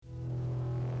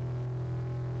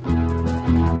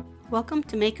Welcome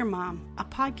to Maker Mom, a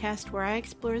podcast where I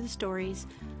explore the stories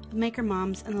of maker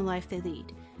moms and the life they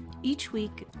lead. Each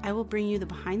week, I will bring you the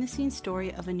behind-the-scenes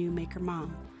story of a new maker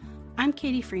mom. I'm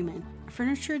Katie Freeman, a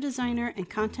furniture designer and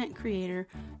content creator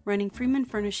running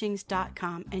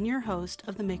freemanfurnishings.com and your host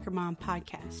of the Maker Mom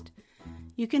podcast.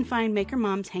 You can find Maker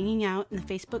Moms hanging out in the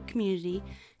Facebook community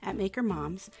at Maker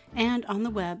Moms and on the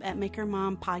web at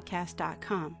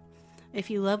makermompodcast.com. If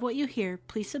you love what you hear,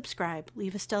 please subscribe,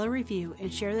 leave a stellar review,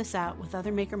 and share this out with other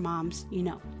maker moms you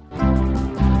know.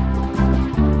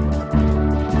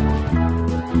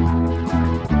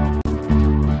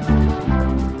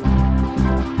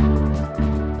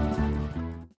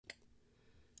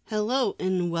 Hello,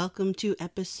 and welcome to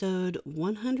episode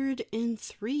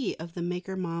 103 of the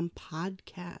Maker Mom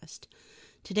podcast.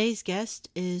 Today's guest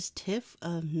is Tiff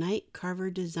of Night Carver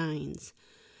Designs.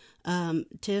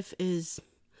 Tiff is,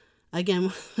 again,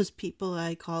 one of those people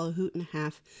I call a hoot and a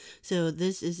half. So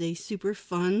this is a super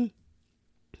fun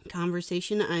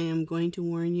conversation. I am going to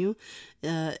warn you.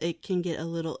 It can get a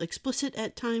little explicit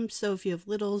at times. So if you have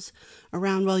littles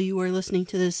around while you are listening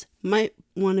to this, might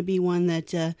want to be one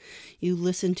that you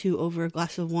listen to over a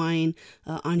glass of wine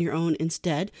on your own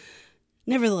instead.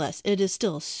 Nevertheless, it is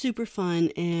still super fun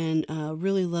and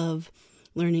really love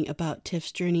learning about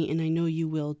Tiff's journey, and I know you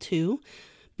will too.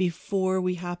 Before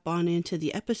we hop on into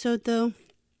the episode, though,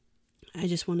 I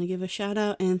just want to give a shout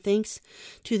out and thanks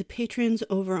to the patrons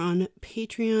over on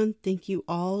Patreon. Thank you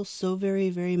all so very,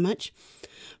 very much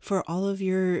for all of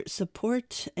your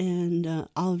support and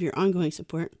all of your ongoing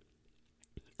support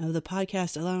of the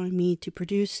podcast, allowing me to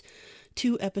produce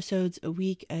 2 episodes a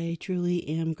week. I truly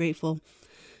am grateful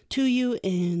to you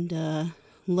and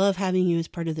love having you as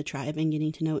part of the tribe and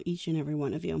getting to know each and every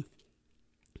one of you.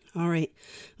 All right,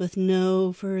 with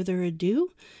no further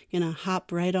ado, gonna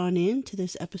hop right on into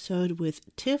this episode with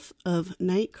Tiff of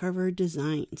Night Carver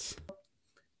Designs.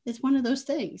 It's one of those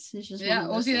things. It's just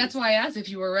that's why I asked if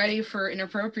you were ready for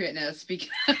inappropriateness,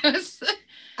 because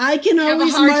I can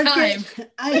always mark time.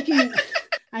 it.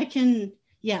 I can.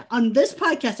 Yeah, on this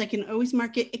podcast, I can always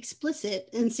mark it explicit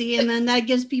and then that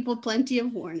gives people plenty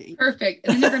of warning. Perfect,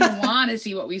 and then they're gonna want to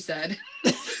see what we said.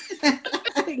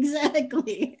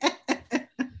 Exactly.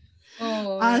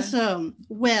 Oh, awesome.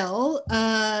 Well,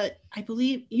 I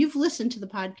believe you've listened to the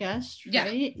podcast,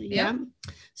 right? Yeah.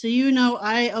 So you know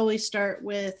I always start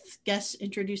with guests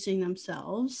introducing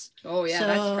themselves. Oh yeah, so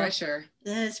that's pressure.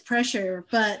 That's pressure.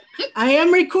 But I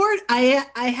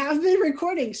have been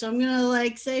recording, so I'm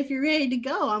gonna say if you're ready to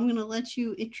go, I'm gonna let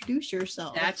you introduce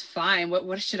yourself. That's fine.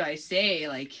 What should I say?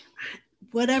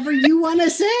 Whatever you want to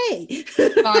say.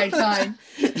 Fine.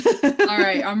 All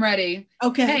right, I'm ready.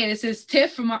 Okay. Hey, this is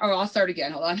Tiff from I'll start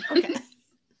again. Hold on.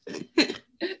 Okay.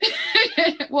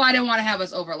 Well, I didn't want to have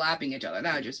us overlapping each other.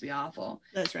 That would just be awful.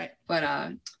 That's right. But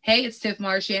hey, it's Tiff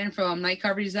Marchand from Night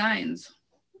Carver Designs.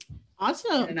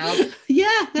 Awesome. Good enough?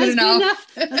 Yeah, that's good enough.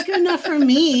 That's good enough for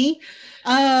me.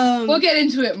 We'll get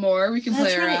into it more. We can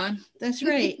play around. That's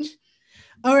right.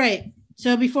 All right.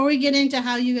 So before we get into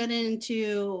how you got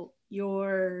into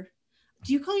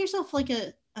do you call yourself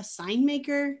a sign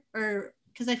maker, or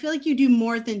because I feel like you do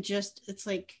more than just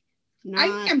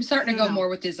I'm starting to go more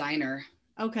with designer.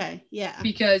 Okay. Yeah.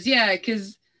 Because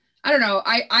I don't know,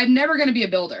 I'm never going to be a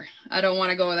builder. I don't want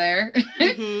to go there.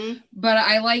 Mm-hmm. But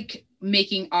I like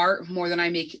making art more than I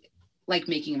like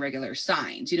making regular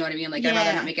signs. You know what I mean? I'd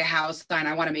rather not make a house sign.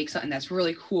 I want to make something that's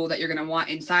really cool that you're going to want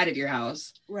inside of your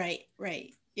house. Right.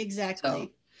 Exactly. So,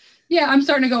 yeah, I'm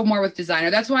starting to go more with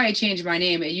designer. That's why I changed my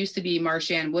name. It used to be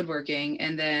Marchand Woodworking.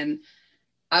 And then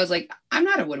I was like, I'm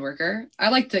not a woodworker.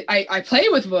 I play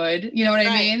with wood. You know what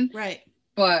I mean? Right.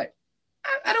 But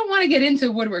I don't want to get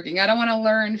into woodworking. I don't want to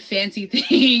learn fancy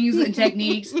things and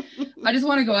techniques. I just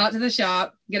want to go out to the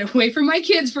shop, get away from my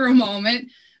kids for a moment,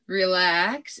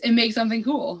 relax, and make something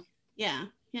cool. Yeah.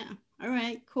 All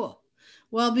right, cool.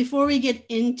 Well, before we get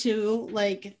into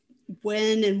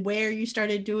when and where you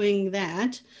started doing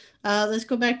that, let's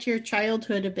go back to your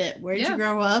childhood a bit. Where did you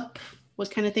grow up? What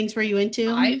kind of things were you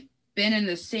into? I've been in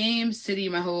the same city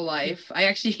my whole life. I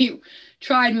actually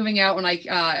tried moving out when I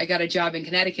got a job in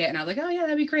Connecticut, and I was like, oh yeah,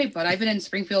 that'd be great. But I've been in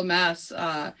Springfield, Mass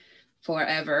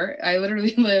forever. I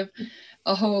literally live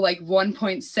a whole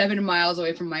 1.7 miles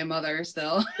away from my mother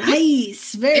still.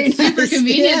 Nice. Very it's nice. Super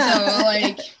convenient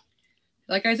though.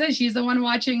 Like I said, she's the one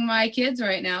watching my kids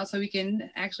right now, so we can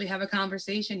actually have a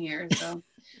conversation here. So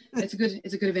it's a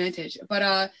good advantage.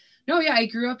 But no, yeah, I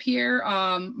grew up here.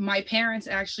 My parents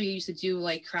actually used to do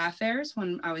craft fairs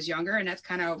when I was younger, and that's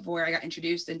kind of where I got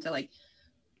introduced into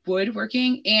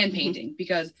woodworking and painting,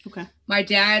 because my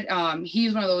dad,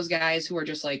 he's one of those guys who are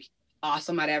just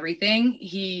awesome at everything.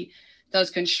 He does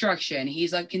construction.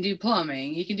 He's like, can do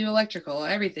plumbing. He can do electrical,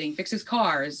 everything, fixes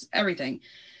cars, everything.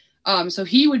 So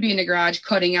he would be in the garage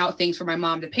cutting out things for my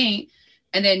mom to paint.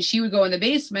 And then she would go in the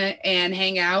basement and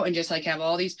hang out and just like have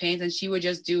all these paints. And she would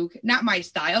just do not my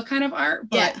style kind of art,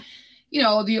 but you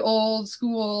know, the old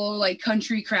school, like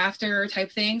country crafter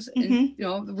type things, and, you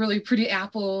know, really pretty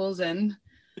apples and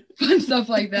fun stuff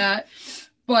like that.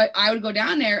 But I would go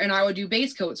down there and I would do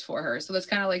base coats for her. So that's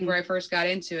kind of like where I first got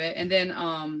into it. And then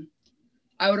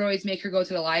I would always make her go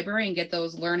to the library and get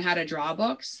those learn how to draw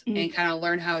books and kind of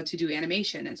learn how to do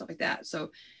animation and stuff like that.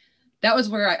 So that was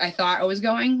where I thought I was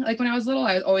going. Like when I was little,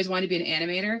 I always wanted to be an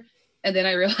animator. And then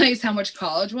I realized how much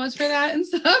college was for that and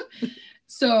stuff.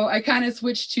 So I kind of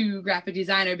switched to graphic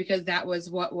designer because that was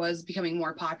what was becoming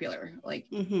more popular. Like,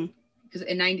 because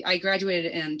I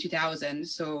graduated in 2000.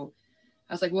 So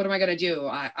I was like, what am I going to do?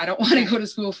 I don't want to go to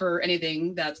school for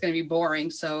anything that's going to be boring.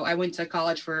 So I went to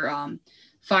college for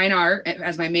fine art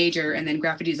as my major, and then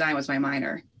graphic design was my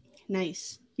minor.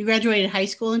 Nice. You graduated high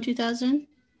school in 2000?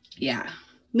 Yeah.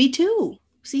 Me too.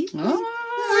 See? Oh,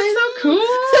 that's so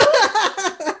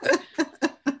cool.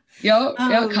 Yep.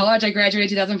 College, I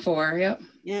graduated 2004. Yep.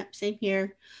 Yep. Same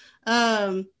here.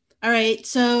 All right.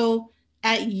 So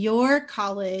at your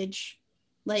college,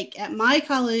 like at my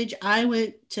college, I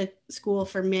went to school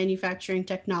for manufacturing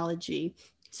technology.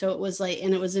 So it was like,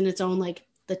 and it was in its own, like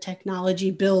the technology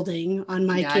building on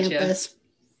my campus,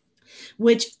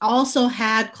 which also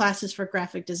had classes for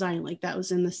graphic design. Like that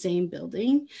was in the same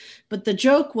building. But the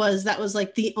joke was that was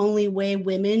like the only way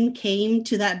women came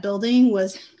to that building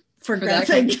was for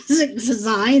graphic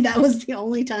design. That was the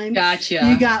only time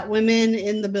you got women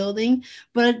in the building.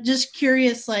 But just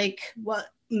curious, like what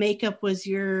makeup was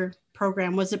your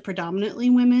program? Was it predominantly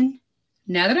women?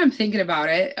 Now that I'm thinking about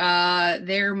it,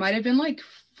 there might have been like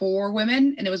 4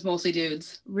 women and it was mostly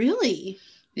dudes. Really?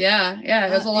 Yeah. It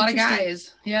was a lot of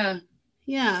guys. Yeah.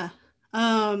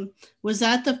 Was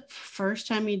that the first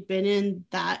time you'd been in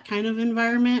that kind of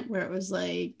environment where it was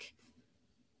like,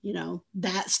 you know,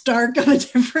 that stark of a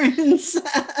difference?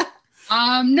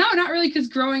 No, not really, because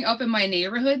growing up in my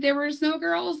neighborhood, there was no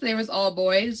girls. There was all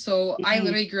boys. So I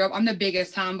literally grew up, I'm the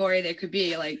biggest tomboy there could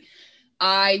be. Like,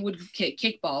 I would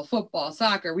kickball, football,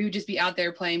 soccer. We would just be out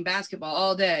there playing basketball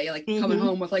all day, like coming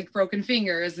home with like broken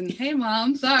fingers and, hey,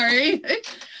 mom, sorry.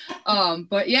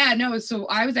 But yeah, no. So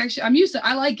I was actually, I'm used to,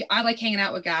 I like hanging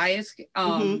out with guys.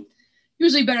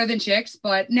 Usually better than chicks,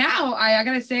 but now I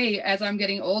gotta say, as I'm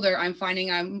getting older, I'm finding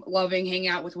I'm loving hanging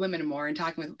out with women more and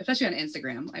talking with, especially on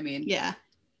Instagram. I mean,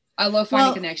 I love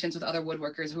finding connections with other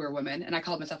woodworkers who are women, and I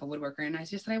called myself a woodworker, and I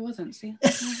just said I wasn't. See,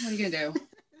 what are you gonna do?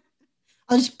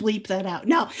 I'll just bleep that out.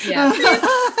 No. Yeah.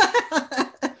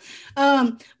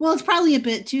 Well, it's probably a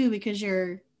bit too because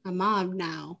you're a mom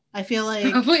now. I feel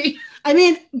like. Probably. I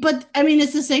mean,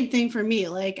 it's the same thing for me.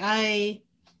 Like I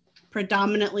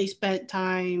predominantly spent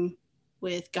time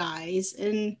with guys,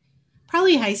 and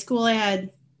probably high school I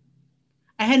had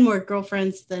more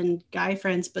girlfriends than guy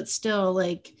friends, but still,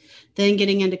 like then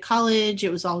getting into college,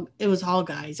 it was all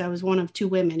guys. I was one of 2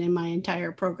 women in my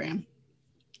entire program,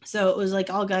 so it was like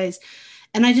all guys,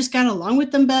 and I just got along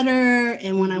with them better.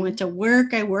 And when I went to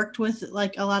work, I worked with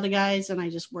like a lot of guys, and I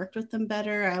just worked with them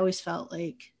better. I always felt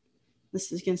like,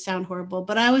 this is gonna sound horrible,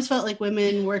 but I always felt like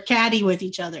women were catty with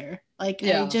each other. Like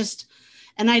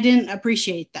and I didn't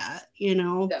appreciate that, you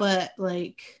know, but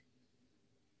like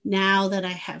now that I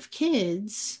have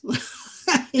kids,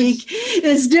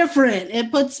 it's different. It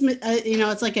puts me, you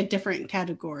know, it's like a different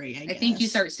category. I guess. Think you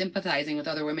start sympathizing with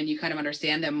other women. You kind of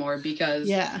understand them more because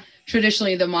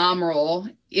traditionally the mom role,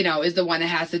 you know, is the one that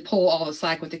has to pull all the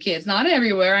slack with the kids. Not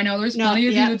everywhere. I know there's plenty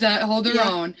of dudes that hold their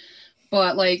own,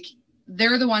 but like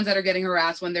they're the ones that are getting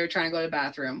harassed when they're trying to go to the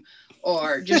bathroom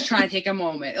or just trying to take a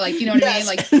moment. Like, you know what I mean?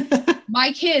 Like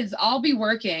my kids, I'll be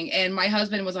working and my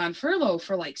husband was on furlough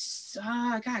for like, 6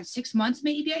 months,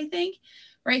 maybe, I think.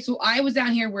 Right. So I was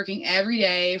down here working every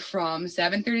day from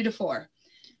 7:30 to 4.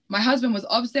 My husband was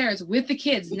upstairs with the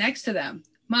kids next to them.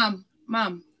 Mom,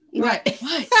 what?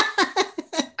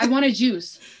 I want a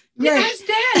juice. Ask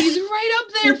Dad. He's right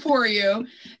up there for you.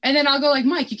 And then I'll go like,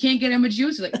 Mike, you can't get him a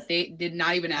juice. Like, they did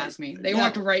not even ask me. They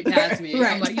walked right past me.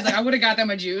 I'm like, he's like, I would have got them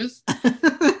a juice.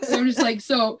 So I'm just like,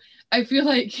 so I feel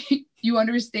like you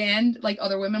understand like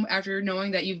other women after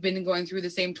knowing that you've been going through the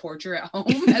same torture at home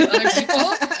as other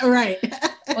people. Right.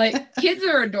 Like kids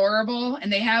are adorable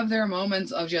and they have their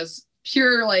moments of just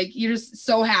pure, like you're just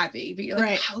so happy. But you're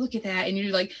like, wow, look at that. And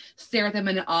you like stare at them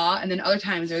in awe. And then other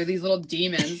times there are these little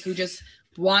demons who just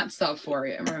want stuff from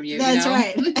you. That's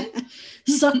right.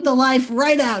 Suck the life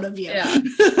right out of you.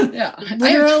 Yeah.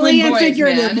 Literally and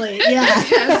figuratively. Yeah.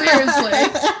 Seriously.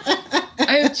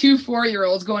 I have have 2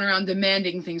 4-year-olds going around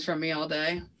demanding things from me all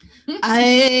day.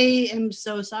 I am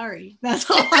so sorry. That's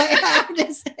all I have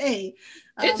to say.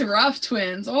 It's rough,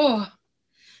 twins. Oh.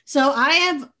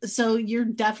 So you're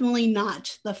definitely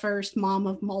not the first mom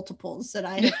of multiples that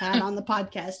I have had on the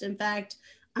podcast. In fact,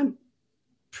 I'm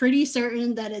pretty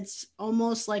certain that it's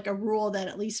almost like a rule that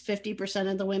at least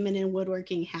 50% of the women in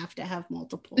woodworking have to have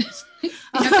multiples. You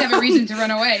have to have a reason to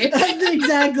run away.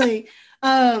 Exactly.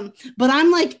 But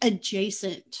I'm like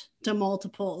adjacent to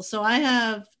multiples. So I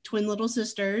have twin little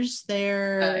sisters.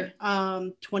 They're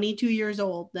 22 years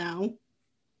old now.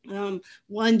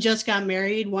 One just got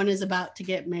married, one is about to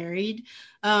get married.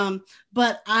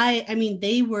 But I mean,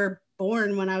 they were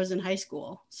born when I was in high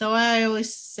school. So I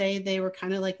always say they were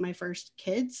kind of like my first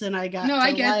kids, and I got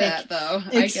I get that though.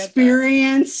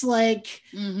 Experience like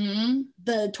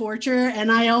the torture.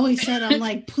 And I always said, I'm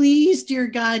like, please, dear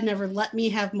God, never let me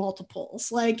have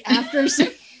multiples. Like after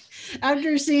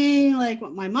seeing like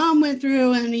what my mom went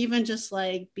through, and even just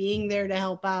like being there to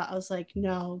help out, I was like,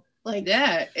 no. Like,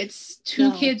 yeah, it's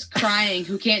 2 kids crying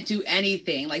who can't do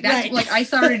anything. Like that's right. Like I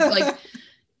started like,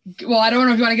 well, I don't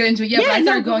know if you want to get into it yet, but I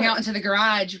started going out into the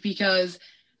garage because,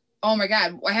 oh my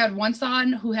God, I had one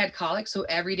son who had colic. So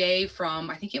every day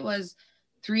from, I think it was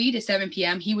 3 to 7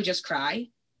 p.m., he would just cry,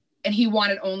 and he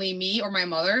wanted only me or my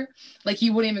mother. Like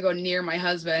he wouldn't even go near my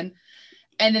husband.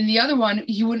 And then the other one,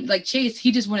 he wouldn't like Chase.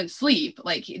 He just wouldn't sleep.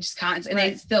 Like it just can't. And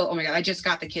they still, oh my God, I just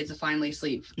got the kids to finally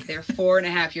sleep. They're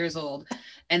 4.5 years old,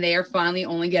 and they are finally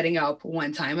only getting up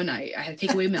one time a night. I had to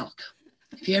take away milk.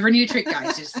 If you ever need a trick,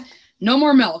 guys, just no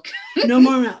more milk. No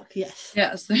more milk. Yes.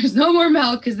 Yes. There's no more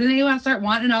milk, because then they want to start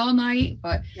wanting it all night.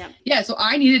 But yeah, so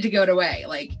I needed to go away.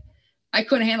 Like I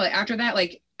couldn't handle it. After that,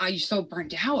 like I was so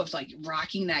burnt out of like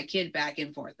rocking that kid back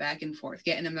and forth,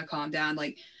 getting them to calm down.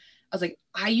 Like I was like,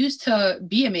 I used to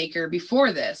be a maker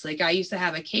before this. Like I used to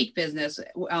have a cake business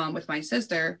with my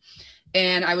sister,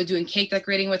 and I was doing cake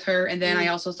decorating with her. And then I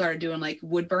also started doing like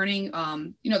wood burning,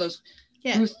 you know, those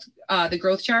the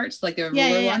growth charts, like the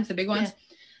ruler ones, the big ones. Yeah.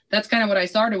 That's kind of what I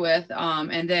started with.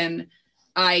 And then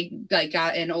I like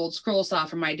got an old scroll saw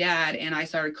from my dad, and I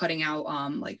started cutting out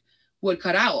like wood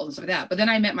cut owls and stuff like that. But then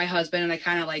I met my husband, and I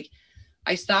kind of like,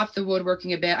 I stopped the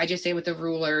woodworking a bit. I just stayed with the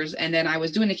rulers. And then I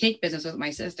was doing the cake business with my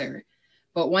sister.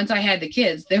 But once I had the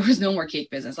kids, there was no more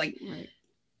cake business. Like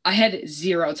I had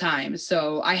 0 time.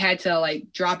 So I had to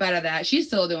like drop out of that. She's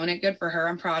still doing it. Good for her.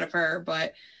 I'm proud of her.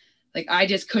 But like, I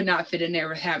just could not fit in there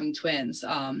with having twins.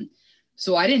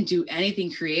 So I didn't do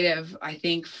anything creative, I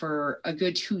think, for a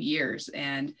good 2 years,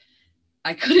 and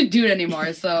I couldn't do it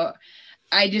anymore. So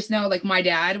I just know like my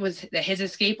dad was that his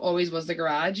escape always was the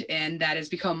garage, and that has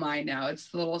become mine now. It's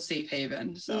the little safe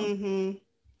haven. So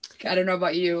I don't know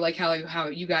about you, like how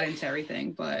you got into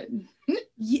everything, but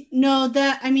no,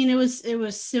 that, I mean, it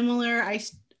was similar.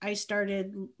 I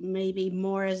started maybe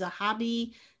more as a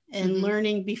hobby and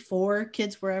learning before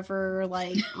kids were ever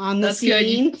like on the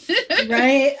scene.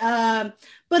 Right.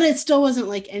 But it still wasn't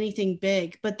like anything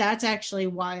big, but that's actually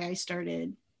why I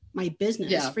started my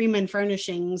business, Freeman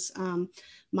Furnishings.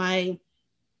 Our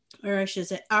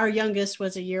youngest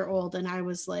was a year old, and I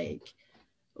was like,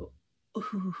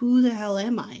 who the hell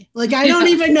am I? Like, I don't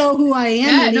even know who I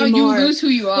am anymore. No, you lose who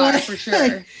you are for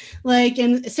sure. Like,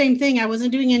 and same thing. I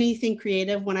wasn't doing anything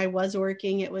creative when I was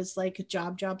working. It was like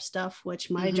job stuff,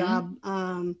 which my job,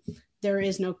 there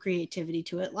is no creativity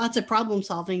to it. Lots of problem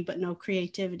solving, but no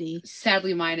creativity.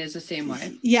 Sadly, mine is the same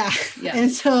way. Yeah. Yes.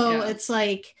 And so it's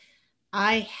like,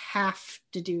 I have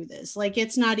to do this. Like,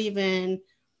 it's not even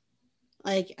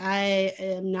like, I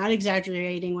am not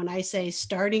exaggerating when I say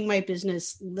starting my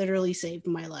business literally saved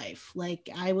my life. Like,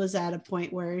 I was at a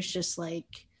point where it's just like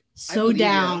so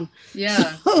down.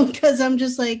 Yeah. Because I'm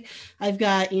just like, I've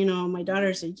got, my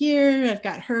daughter's a year. I've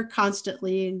got her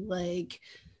constantly like,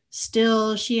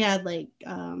 still, she had like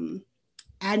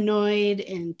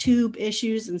adenoid and tube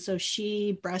issues. And so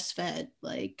she breastfed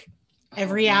like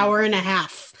every hour and a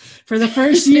half for the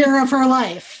first year of her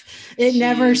life. It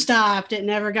never stopped. It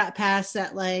never got past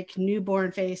that like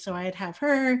newborn phase. So I'd have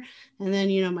her. And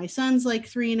then, my son's like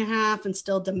 3.5 and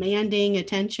still demanding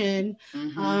attention,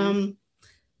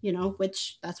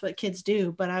 which that's what kids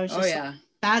do. But I was just,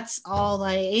 that's all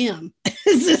I am.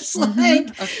 It's just like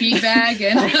a feed bag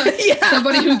and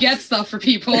somebody who gets stuff for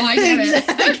people. I get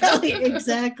it.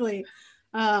 Exactly.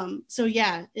 So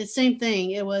yeah, it's same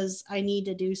thing. It was, I need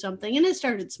to do something, and it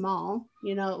started small,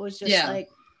 it was just like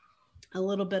a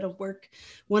little bit of work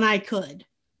when I could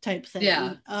type thing.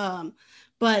 Yeah.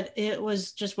 But it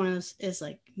was just one of those, is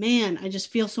like, man, I just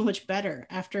feel so much better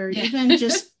after even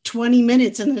just 20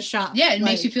 minutes in the shop. Yeah, it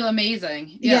makes you feel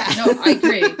amazing. Yeah. No, I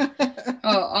agree.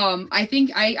 I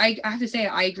think I have to say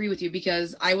I agree with you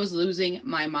because I was losing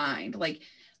my mind. Like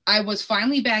I was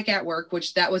finally back at work,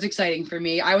 which that was exciting for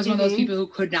me. I was one of those people who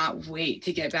could not wait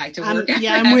to get back to work.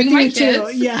 I'm with you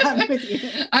too. Yeah, I'm with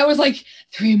you. I was like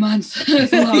 3 months.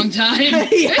 That's a long time.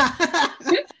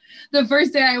 The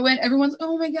first day I went, everyone's,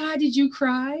 oh my God, did you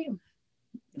cry?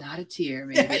 Not a tear,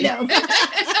 maybe. No.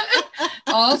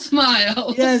 All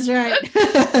smiles. That's right.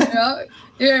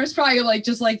 It was probably like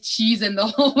just like cheesing the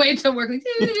whole way to work. Like,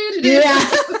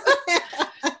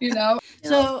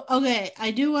 So, okay,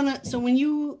 I do want to, so when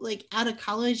you like out of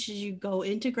college, did you go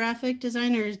into graphic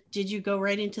design or did you go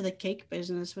right into the cake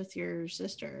business with your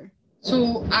sister?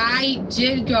 So I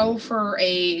did go for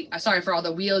sorry for all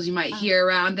the wheels you might hear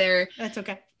around there. That's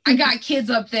okay. I got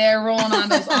kids up there rolling on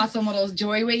those awesome little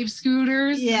Joywave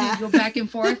scooters. Yeah. Go back and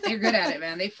forth. They're good at it,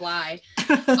 man. They fly.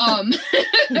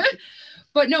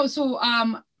 But no, so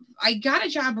I got a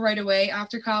job right away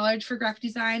after college for graphic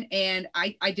design and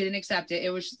I didn't accept it.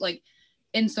 It was like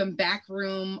in some back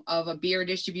room of a beer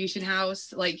distribution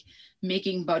house, like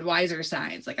making Budweiser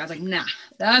signs. Like I was like, nah,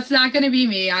 that's not going to be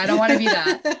me. I don't want to be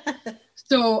that.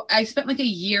 So I spent like a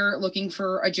year looking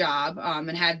for a job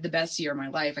and had the best year of my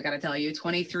life. I got to tell you,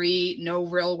 23, no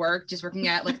real work, just working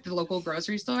at like the local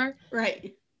grocery store. Right.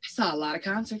 I saw a lot of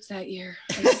concerts that year.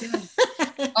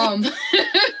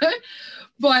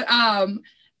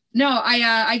 No,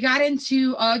 I got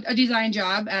into a design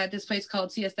job at this place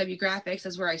called CSW Graphics.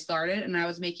 That's where I started. And I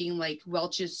was making like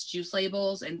Welch's juice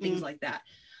labels and things like that.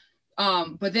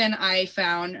 But then I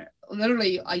found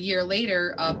literally a year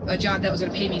later a job that was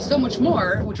going to pay me so much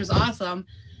more, which was awesome.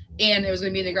 And it was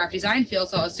going to be in the graphic design field.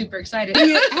 So I was super excited.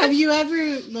 Have you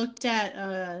ever looked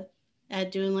at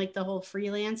doing like the whole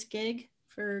freelance gig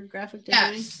for graphic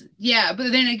design? Yes. Yeah.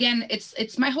 But then again,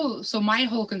 it's my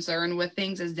whole concern with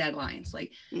things is deadlines,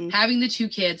 like having the 2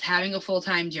 kids, having a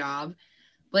full-time job.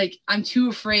 Like I'm too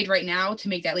afraid right now to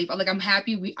make that leap. Like I'm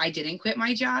happy I didn't quit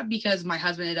my job because my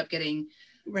husband ended up getting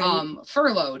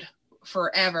furloughed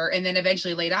forever and then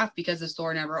eventually laid off because the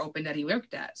store never opened that he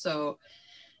worked at. So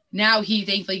now he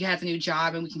thankfully has a new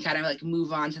job and we can kind of like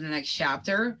move on to the next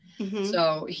chapter.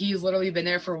 So he's literally been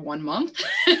there for 1 month.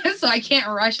 So I can't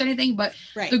rush anything, but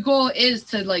the goal is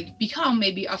to like become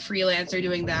maybe a freelancer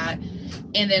doing that.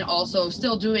 And then also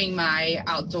still doing my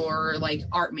outdoor like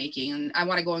art making. And I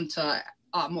want to go into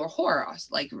more horror,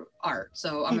 like art.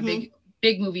 So I'm a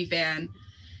big movie fan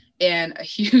and a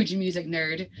huge music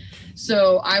nerd.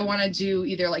 So I want to do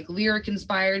either like lyric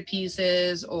inspired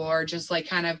pieces or just like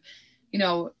kind of,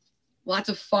 lots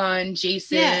of fun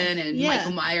Jason and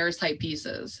Michael Myers type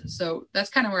pieces. So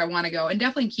that's kind of where I want to go and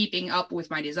definitely keeping up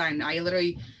with my design. I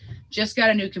literally just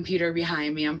got a new computer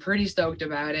behind me. I'm pretty stoked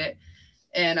about it.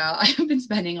 And I've been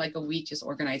spending like a week just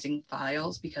organizing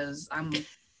files because I'm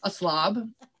a slob.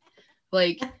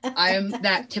 Like I'm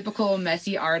that typical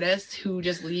messy artist who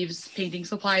just leaves painting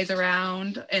supplies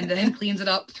around and then cleans it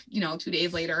up, 2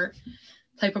 days later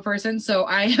type of person. So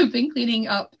I have been cleaning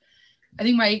up. I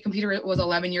think my computer was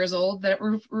 11 years old that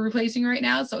we're replacing right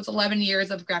now. So it's 11 years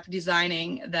of graphic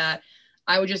designing that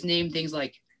I would just name things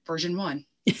like version 1.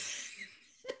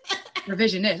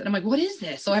 Revision this. And I'm like, what is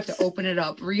this? So I have to open it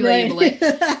up, relabel it,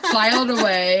 file it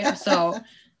away. So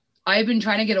I've been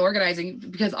trying to get organizing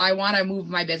because I want to move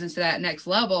my business to that next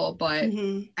level, but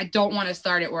I don't want to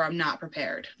start it where I'm not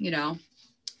prepared,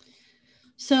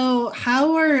 So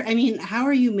how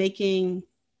are you making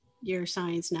your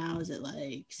signs now? Is it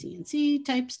like CNC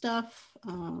type stuff?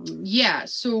 Yeah.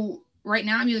 So right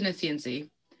now I'm using a CNC.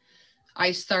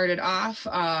 I started off,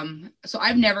 so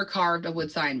I've never carved a wood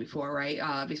sign before,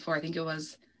 right? Before I think it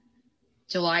was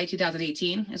July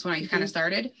 2018 is when I kind of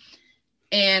started.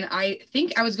 And I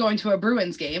think I was going to a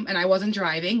Bruins game and I wasn't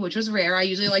driving, which was rare. I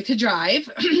usually like to drive.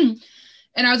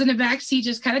 And I was in the back seat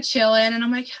just kind of chilling. And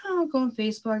I'm like, I'll go on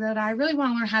Facebook that I really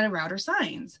want to learn how to router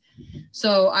signs.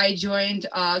 So I joined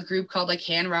a group called like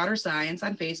Hand Router Signs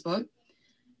on Facebook.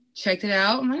 Checked it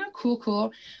out. I'm like, oh,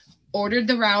 cool. Ordered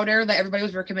the router that everybody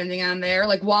was recommending on there.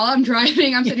 Like while I'm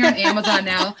driving, I'm sitting here on Amazon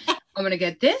now. I'm going to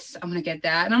get this. I'm going to get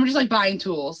that. And I'm just like buying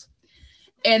tools.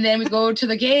 And then we go to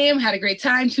the game, had a great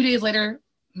time. 2 days later,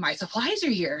 my supplies are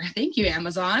here. Thank you,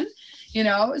 Amazon.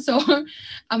 So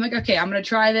I'm like, okay, I'm going to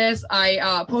try this.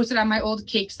 I posted on my old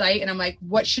cake site and I'm like,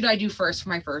 what should I do first for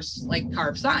my first like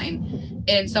carved sign?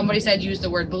 And somebody said, use the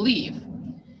word believe.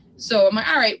 So I'm like,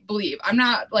 all right, believe. I'm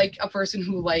not like a person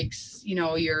who likes,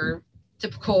 your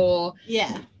typical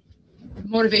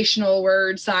motivational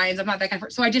word signs. I'm not that kind of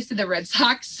person. So I just did the Red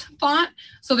Sox font.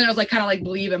 So then I was like, kind of like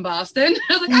believe in Boston.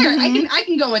 I was like, all right, I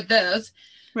can go with this.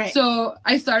 Right. So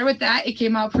I started with that. It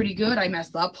came out pretty good. I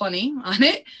messed up plenty on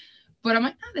it, but I'm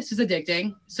like, oh, this is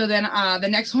addicting. So then the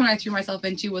next one I threw myself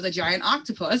into was a giant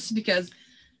octopus, because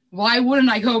why wouldn't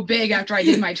I go big after I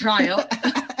did my trial?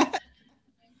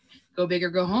 Go big or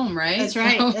go home, right? That's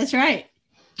right. So, that's right.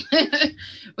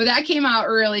 But that came out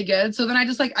really good. So then I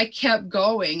just like, I kept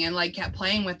going and like kept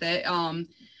playing with it.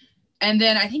 And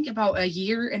then I think about a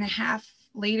year and a half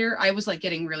later, I was like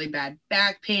getting really bad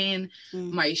back pain,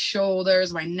 my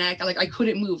shoulders, my neck. Like I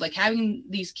couldn't move. Like having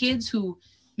these kids who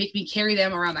make me carry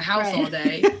them around the house all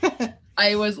day.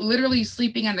 I was literally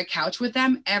sleeping on the couch with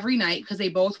them every night because they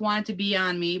both wanted to be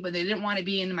on me, but they didn't want to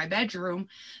be in my bedroom.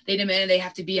 They demanded they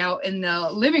have to be out in the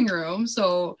living room.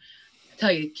 So I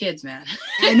tell you, kids, man.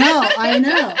 I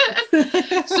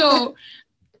know. So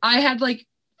I had like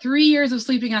 3 years of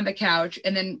sleeping on the couch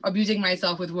and then abusing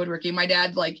myself with woodworking. My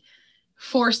dad like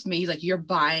forced me. He's like, you're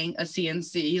buying a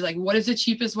CNC. He's like, what is the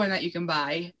cheapest one that you can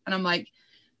buy? And I'm like,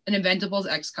 an Inventables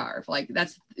X-Carve. Like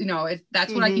that's, you know,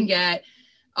 that's what I can get.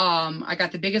 I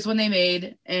got the biggest one they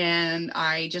made, and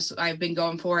I've been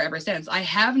going for it ever since. I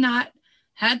have not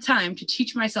had time to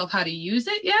teach myself how to use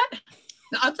it yet.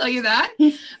 I'll tell you that.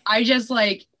 I just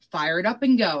like fire it up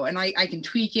and go, and I can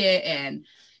tweak it and,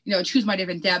 you know, choose my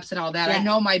different depths and all that. Yeah. I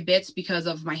know my bits because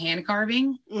of my hand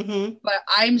carving, but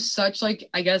I'm such like,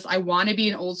 I guess I want to be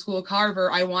an old school carver.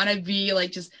 I want to be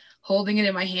like just holding it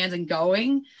in my hands and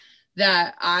going,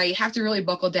 that I have to really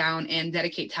buckle down and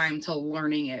dedicate time to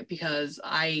learning it, because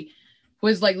I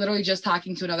was like literally just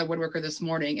talking to another woodworker this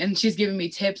morning and she's giving me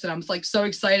tips and I'm like so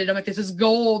excited. I'm like, this is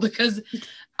gold, because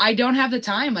I don't have the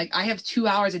time. Like I have 2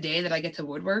 hours a day that I get to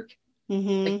woodwork,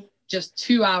 like just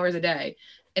 2 hours a day.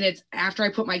 And it's after I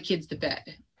put my kids to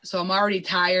bed. So I'm already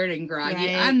tired and groggy.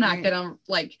 Right, I'm not going to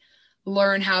like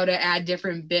learn how to add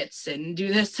different bits and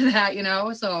do this to that, you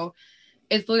know? So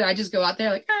it's literally, I just go out there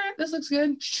like, all right, this looks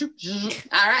good.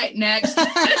 All right, next.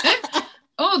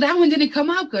 Oh, that one didn't come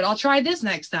out good. I'll try this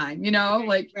next time, you know,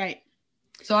 like, right.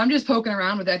 So I'm just poking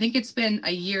around with it. I think it's been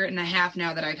a year and a half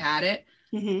now that I've had it.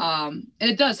 And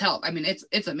it does help. I mean,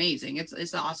 it's amazing. It's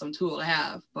an awesome tool to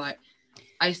have, but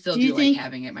I still do like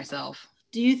having it myself.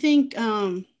 Do you think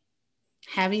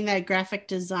having that graphic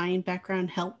design background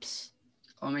helps?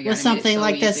 Oh my God. With something so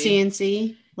like the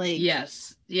CNC? Like,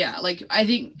 yes. Yeah. Like I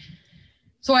think,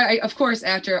 so I, of course,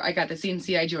 after I got the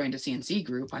CNC, I joined a CNC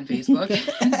group on Facebook.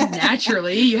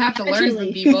 Naturally, you have to learn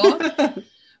from people.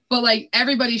 But like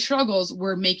everybody struggles,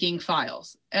 we're making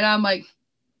files. And I'm like,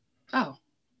 oh,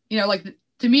 you know, like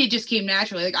to me, it just came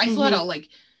naturally. Like I still had to like,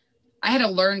 I had to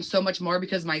learn so much more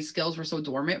because my skills were so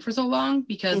dormant for so long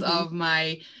because of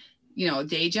my, you know,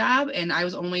 day job. And I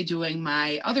was only doing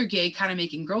my other gig, kind of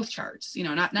making growth charts, you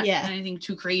know, not anything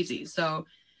too crazy. So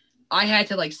I had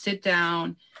to like sit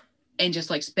down and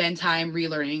just like spend time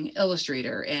relearning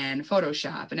Illustrator and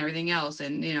Photoshop and everything else.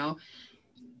 And, you know,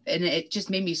 and it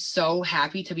just made me so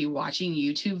happy to be watching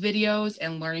YouTube videos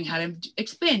and learning how to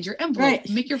expand your envelope,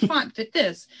 make your font fit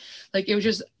this. Like, it was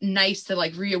just nice to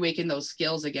like reawaken those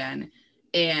skills again.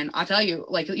 And I'll tell you,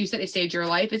 like you said, it saved your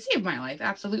life. It saved my life.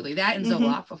 Absolutely. That and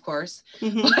Zoloft, of course.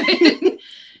 But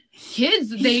kids,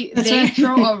 they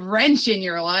throw a wrench in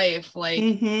your life.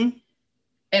 Like,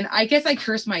 and I guess I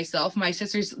curse myself. My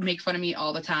sisters make fun of me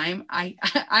all the time. I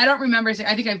don't remember.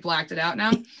 I think I've blacked it out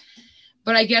now.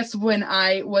 But I guess when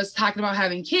I was talking about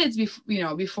having kids,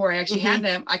 before I actually had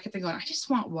them, I kept thinking, I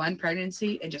just want one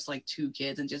pregnancy and just like 2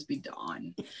 kids and just be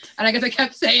done. And I guess I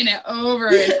kept saying it over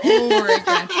and over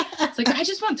again. It's like, I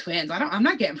just want twins. I'm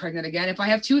not getting pregnant again. If I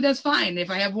have 2, that's fine.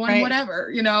 If I have 1, whatever,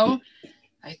 you know.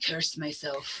 I cursed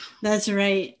myself. That's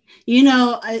right. You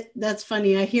know, that's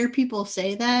funny. I hear people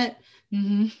say that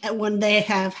when they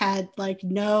have had like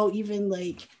no even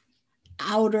like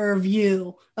outer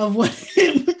view of what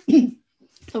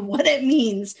of what it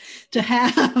means to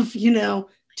have, you know,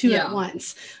 2 at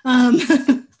once.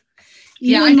 I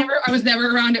was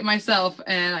never around it myself,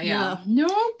 and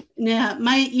nope. Yeah,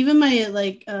 my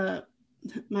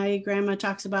grandma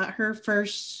talks about her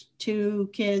first 2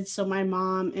 kids. So my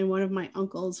mom and one of my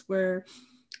uncles were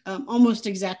almost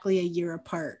exactly a year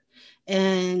apart.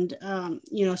 And,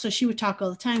 you know, so she would talk all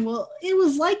the time. Well, it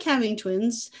was like having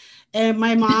twins. And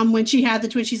my mom, when she had the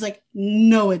twins, she's like,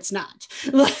 no, it's not.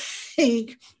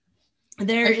 Like,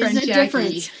 there is a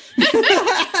difference.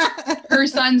 Her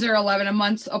sons are 11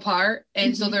 months apart.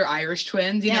 And so they're Irish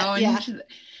twins, you know, and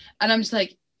I'm just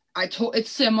like, it's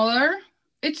similar.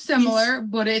 It's similar,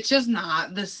 but it's just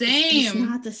not the same. It's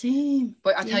not the same.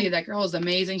 But I'll tell you, that girl is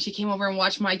amazing. She came over and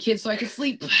watched my kids so I could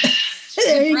sleep. She's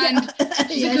a good friend.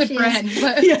 She's a good friend.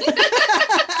 But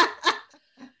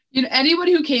You know,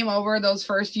 anybody who came over those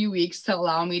first few weeks to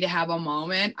allow me to have a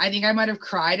moment, I think I might have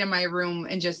cried in my room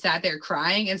and just sat there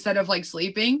crying instead of like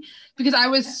sleeping, because I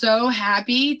was so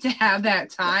happy to have that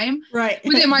time Right.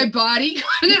 within my body.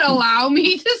 Couldn't allow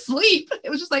me to sleep. It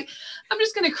was just like, I'm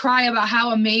just going to cry about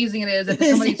how amazing it is that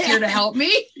somebody's here to help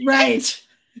me. Right.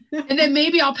 And then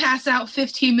maybe I'll pass out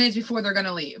 15 minutes before they're going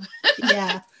to leave.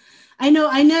 Yeah. I know.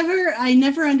 I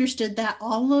never understood that.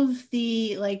 All of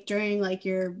the, like, during like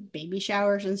your baby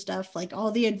showers and stuff, like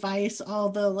all the advice, all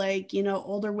the, like, you know,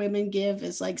 older women give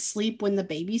is like sleep when the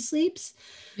baby sleeps.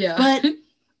 Yeah.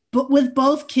 But with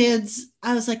both kids,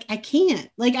 I was like, I can't.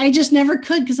 Like, I just never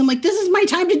could, because I'm like, this is my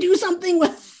time to do something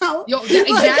without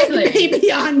exactly like, a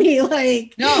baby on me.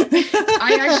 Like, no,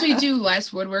 I actually do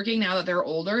less woodworking now that they're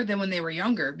older than when they were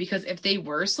younger, because if they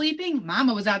were sleeping,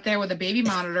 Mama was out there with a baby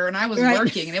monitor and I was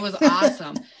working, and it was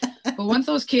awesome. But once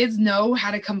those kids know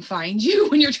how to come find you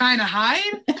when you're trying to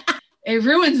hide, it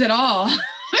ruins it all.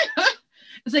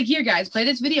 It's like, here, guys, play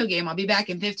this video game. I'll be back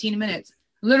in 15 minutes.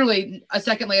 Literally a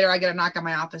second later, I get a knock on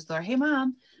my office door. Hey,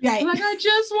 Mom. Right. I'm like, I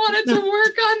just wanted to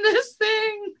work on this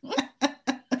thing.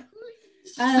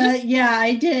 Yeah,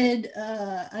 I did.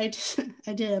 I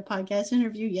did a podcast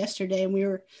interview yesterday, and we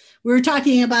were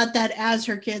talking about that as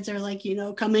her kids are, like, you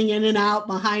know, coming in and out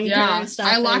behind her and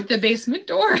stuff. I locked the basement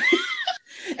door.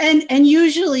 And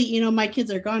usually, you know, my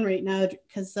kids are gone right now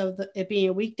because of it being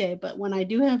a weekday. But when I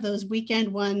do have those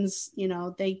weekend ones, you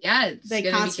know, they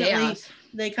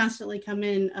constantly come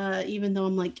in, even though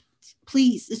I'm like,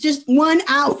 please, it's just 1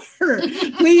 hour.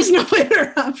 Please, no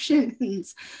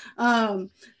interruptions.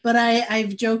 But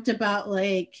I've joked about,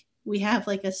 like, we have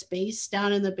like a space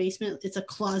down in the basement. It's a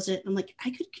closet. I'm like,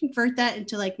 I could convert that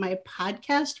into like my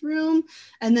podcast room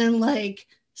and then like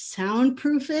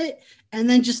soundproof it and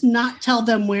then just not tell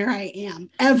them where I am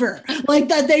ever. Like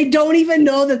that they don't even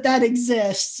know that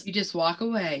exists. You just walk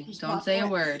away. Don't say a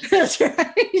word. That's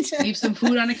right. Leave some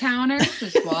food on the counter.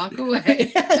 Just walk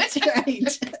away. That's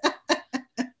right.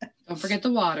 Don't forget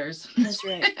the waters. That's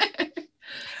right.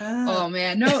 Oh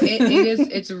man, no,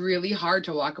 it's really hard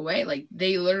to walk away. Like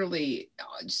they literally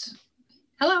just,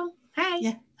 hello,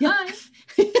 hey, hi,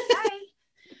 hi,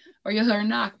 or you'll hear a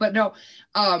knock. But no,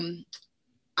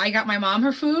 I got my mom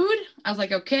her food. I was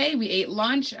like, okay, we ate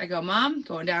lunch. I go, Mom,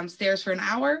 going downstairs for an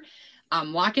hour.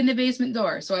 I'm locking the basement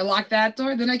door. So I locked that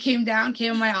door. Then I came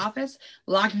in my office,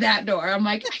 locked that door. I'm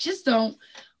like, I just don't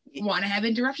want to have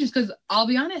interruptions, because I'll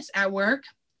be honest, at work,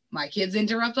 my kids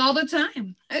interrupt all the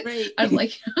time. Right. I'd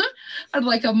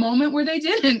like a moment where they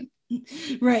didn't.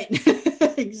 Right.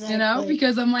 Exactly. You know,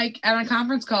 because I'm like, at a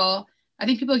conference call, I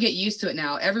think people get used to it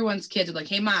now. Everyone's kids are like,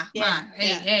 hey, Ma,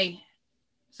 hey.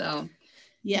 So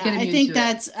yeah, I think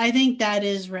that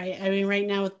is right. I mean, right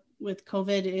now with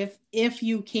COVID, if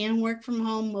you can work from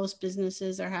home, most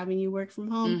businesses are having you work from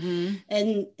home.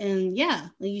 Mm-hmm. And yeah,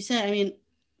 like you said, I mean,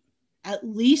 at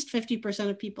least 50%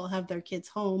 of people have their kids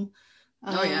home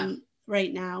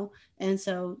right now. And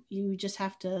so you just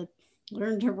have to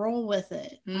learn to roll with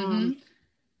it. Mm-hmm.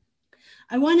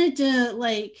 I wanted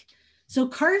to so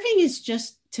carving is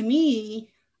just, to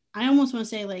me, I almost want to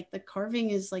say like the carving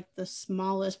is like the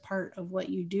smallest part of what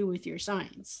you do with your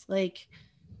signs. Like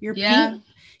your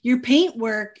paint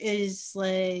work is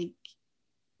like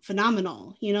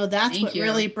phenomenal. You know, that's what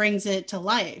really brings it to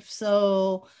life.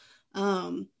 So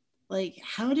like,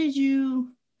 how did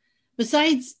you,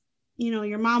 besides, you know,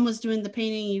 your mom was doing the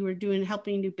painting, you were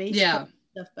helping do base stuff,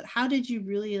 but how did you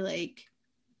really like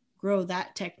grow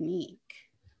that technique?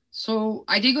 So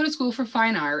I did go to school for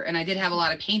fine art, and I did have a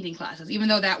lot of painting classes, even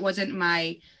though that wasn't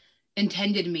my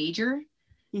intended major.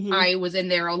 Mm-hmm. I was in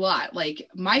there a lot. Like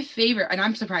my favorite, and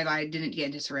I'm surprised I didn't get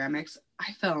into ceramics.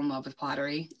 I fell in love with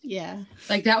pottery. Yeah.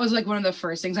 Like that was like one of the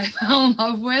first things I fell in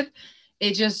love with.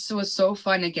 It just was so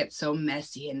fun to get so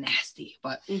messy and nasty.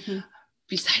 But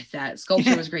besides that,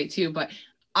 sculpture was great too. But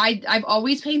I've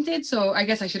always painted, so I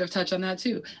guess I should have touched on that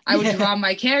too. I would draw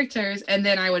my characters and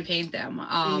then I would paint them.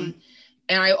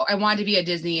 And I wanted to be a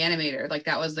Disney animator. Like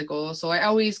that was the goal. So I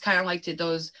always kind of liked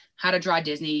those how to draw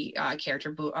Disney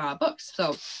character books.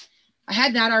 So I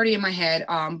had that already in my head.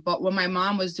 But when my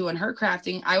mom was doing her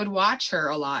crafting, I would watch her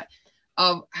a lot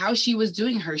of how she was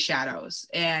doing her shadows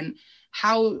and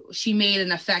how she made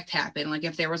an effect happen. Like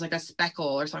if there was like a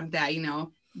speckle or something like that, you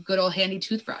know, good old handy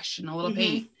toothbrush and a little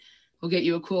paint will get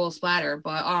you a cool splatter.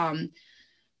 But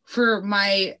for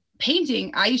my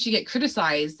painting, I used to get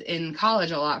criticized in college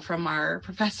a lot from our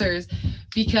professors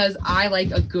because I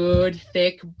like a good,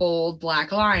 thick, bold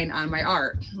black line on my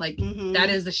art. Like that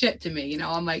is the shit to me. You know,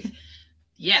 I'm like,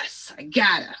 yes, I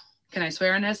gotta Can I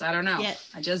swear on this? I don't know. Yeah.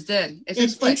 I just did. It's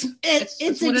explicit.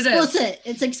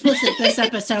 It's explicit this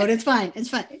episode. It's fine. It's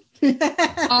fine.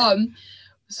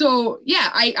 So yeah,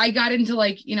 I got into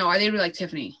like, you know, they were like,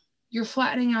 Tiffany, you're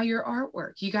flattening out your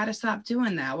artwork. You got to stop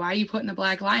doing that. Why are you putting a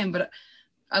black line? But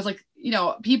I was like, you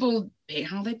know, people paint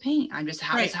how they paint. That's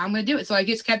how I'm going to do it. So I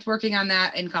just kept working on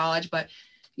that in college, but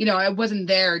you know, I wasn't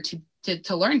there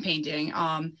to learn painting.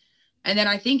 And then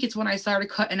I think it's when I started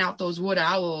cutting out those wood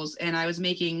owls and I was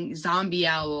making zombie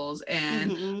owls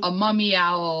and a mummy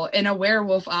owl and a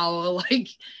werewolf owl. Like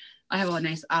I have a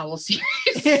nice owl series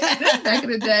back in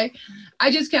the day.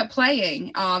 I just kept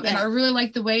playing. And I really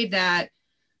liked the way that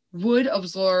wood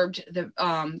absorbed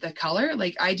the color.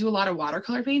 Like I do a lot of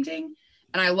watercolor painting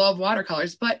and I love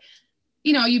watercolors, but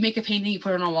you know, you make a painting, you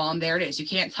put it on a wall and there it is. You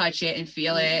can't touch it and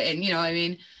feel it. And you know, I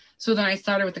mean, so then I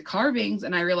started with the carvings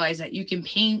and I realized that you can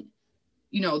paint,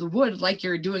 you know, the wood like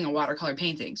you're doing a watercolor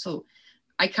painting. So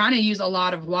I kind of use a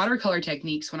lot of watercolor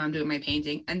techniques when I'm doing my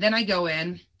painting. And then I go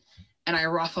in and I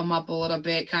rough them up a little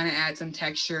bit, kind of add some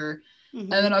texture. And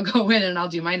then I'll go in and I'll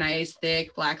do my nice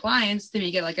thick black lines to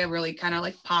make it like a really kind of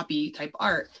like poppy type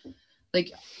art.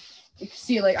 Like you can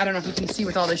see, like, I don't know if you can see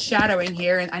with all the shadowing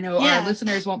here. And I know our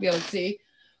listeners won't be able to see,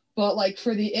 but like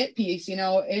for the it piece, you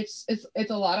know, it's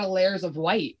a lot of layers of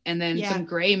white and then some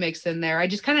gray mixed in there. I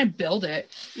just kind of build it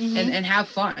and have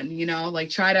fun, you know, like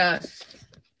try to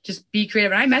just be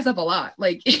creative. And I mess up a lot.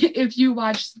 Like if you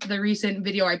watch the recent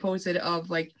video I posted of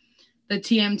like the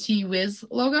TMT Wiz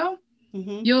logo,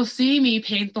 you'll see me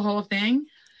paint the whole thing.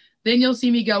 Then you'll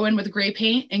see me go in with gray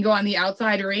paint and go on the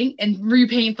outside ring and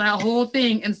repaint that whole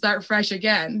thing and start fresh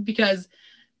again because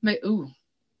didn't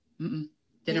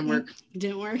work.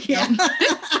 Didn't work. Yeah.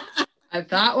 I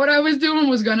thought what I was doing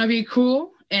was going to be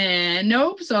cool and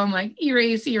nope. So I'm like,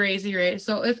 erase.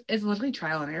 So it's literally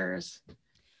trial and errors.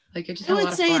 Like it just I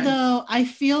would say though, I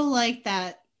feel like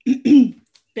that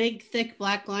big, thick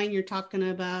black line you're talking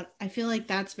about, I feel like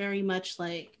that's very much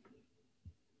like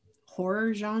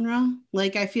horror genre.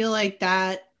 Like I feel like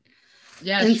that.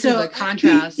 Yeah, and so the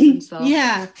contrast and stuff.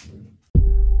 Yeah.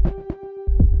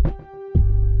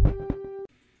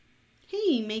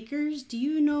 Hey makers, do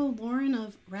you know Lauren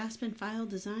of Rasp and File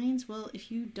Designs? Well,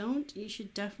 if you don't, you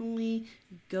should definitely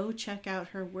go check out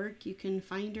her work. You can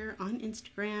find her on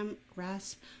Instagram,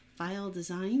 Rasp File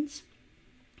Designs.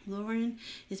 Lauren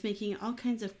is making all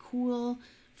kinds of cool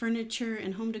furniture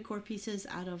and home decor pieces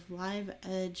out of live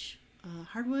edge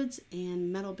hardwoods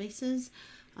and metal bases.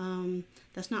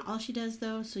 That's not all she does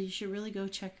though, so you should really go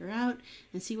check her out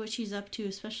and see what she's up to,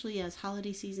 especially as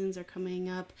holiday seasons are coming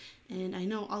up. And I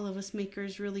know all of us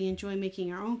makers really enjoy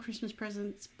making our own Christmas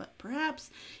presents, but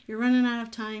perhaps you're running out of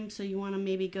time, so you want to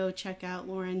maybe go check out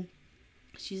Lauren.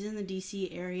 She's in the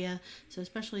DC area, so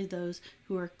especially those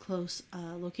who are close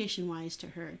location-wise to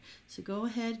her. So go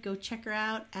ahead, go check her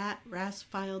out at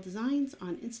Rasp File Designs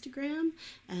on Instagram,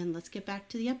 and let's get back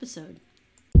to the episode.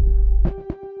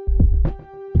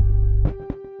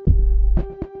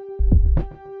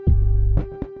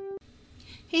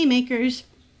 Hey makers!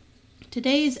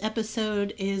 Today's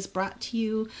episode is brought to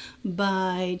you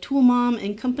by Tool Mom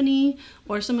and Company,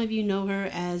 or some of you know her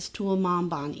as Tool Mom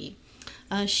Bonnie.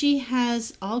 She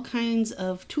has all kinds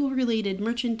of tool-related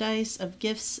merchandise of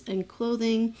gifts and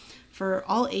clothing for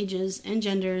all ages and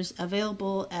genders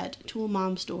available at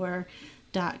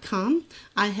toolmomstore.com.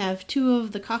 I have two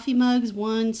of the coffee mugs.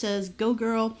 One says Go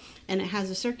Girl, and it has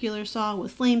a circular saw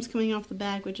with flames coming off the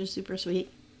back, which is super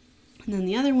sweet. And then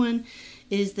the other one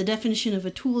is the definition of a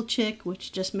tool chick,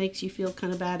 which just makes you feel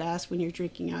kind of badass when you're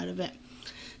drinking out of it.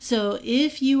 So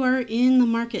if you are in the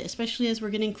market, especially as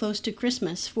we're getting close to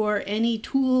Christmas, for any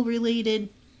tool-related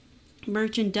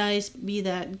merchandise, be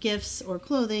that gifts or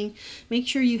clothing, make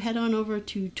sure you head on over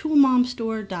to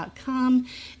toolmomstore.com.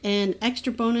 And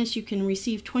extra bonus, you can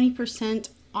receive 20%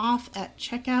 off at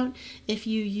checkout if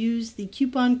you use the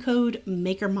coupon code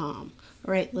MAKERMOM. All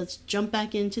right, let's jump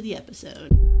back into the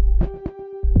episode.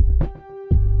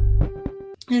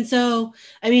 And so,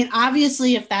 I mean,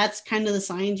 obviously, if that's kind of the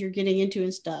signs you're getting into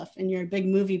and stuff, and you're a big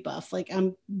movie buff, like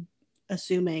I'm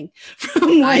assuming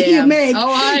from what you make,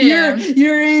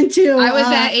 you're into. I was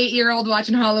that 8-year-old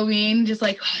watching Halloween, just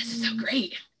like, oh, this is so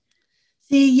great.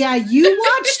 See, yeah, you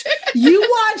watched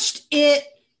it,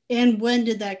 and when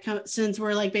did that come? Since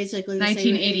we're like basically the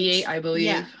 1988, same age. I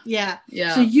believe. Yeah.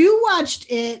 So you watched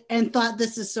it and thought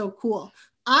this is so cool.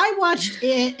 I watched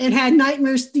it and had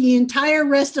nightmares the entire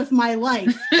rest of my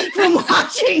life from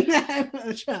watching that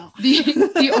show.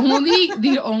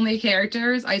 The only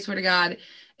characters, I swear to God,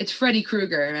 it's Freddy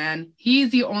Krueger, man.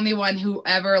 He's the only one who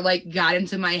ever like got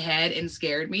into my head and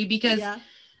scared me because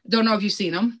don't know if you've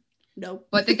seen him. Nope.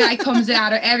 But the guy comes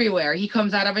out of everywhere. He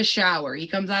comes out of a shower. He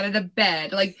comes out of the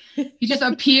bed. Like, he just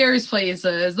appears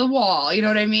places, the wall. You know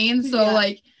what I mean? So,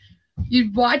 like,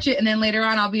 you'd watch it, and then later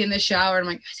on, I'll be in the shower, and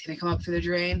I'm like, he's going to come up through the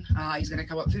drain. Oh, he's going to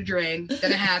come up through the drain. It's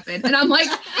going to happen. And I'm like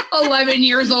 11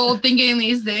 years old thinking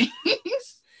these things.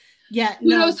 Yeah.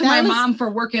 Kudos to my mom for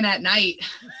working at night.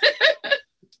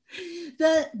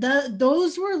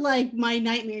 Those were like my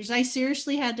nightmares. I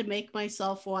seriously had to make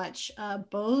myself watch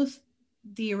both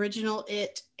the original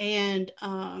It and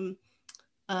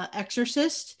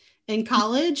Exorcist in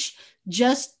college,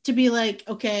 just to be like,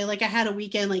 okay, like I had a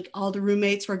weekend, like all the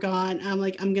roommates were gone. I'm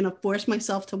like, I'm gonna force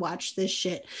myself to watch this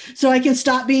shit so I can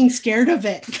stop being scared of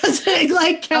it. Because I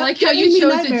like how you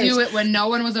chose to do it when no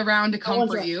one was around to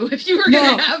comfort you if you were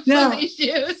gonna have some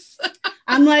issues.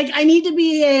 I'm like, I need to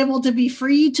be able to be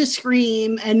free to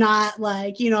scream and not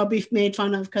like, you know, be made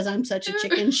fun of because I'm such a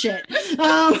chicken shit.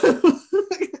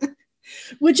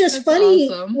 Which is funny.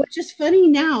 Awesome. Which is funny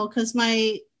now because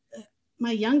my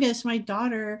youngest, my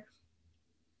daughter,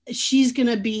 she's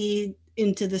gonna be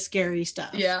into the scary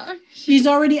stuff. Yeah, she's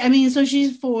already. I mean, so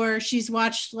she's 4. She's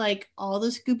watched like all the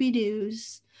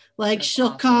Scooby-Doos. Like that's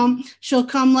she'll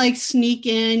come like sneak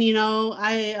in. You know,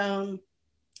 I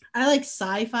like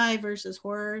sci-fi versus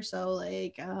horror. So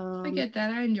like, I get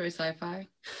that. I enjoy sci-fi.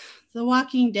 The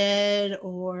Walking Dead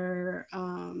or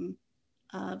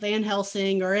Van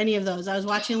Helsing or any of those. I was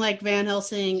watching like Van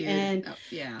Helsing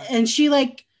and she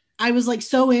like, I was like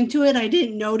so into it. I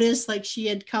didn't notice like she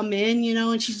had come in, you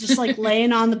know, and she's just like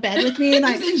laying on the bed with me and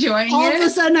I was enjoying all of a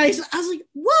sudden I was like,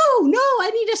 whoa, no, I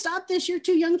need to stop this. You're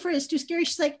too young for it. It's too scary.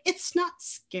 She's like, it's not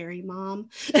scary, Mom.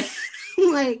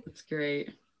 I'm like, that's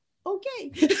great.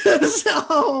 Okay.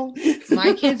 So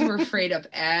my kids were afraid of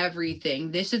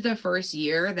everything. This is the first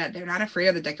year that they're not afraid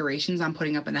of the decorations I'm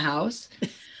putting up in the house.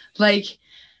 Like,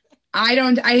 I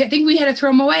think we had to throw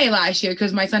them away last year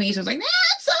because my son Easton was like,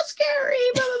 it's so scary,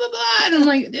 blah, blah, blah, blah. And I'm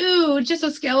like, dude, it's just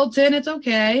a skeleton. It's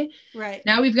okay. Right.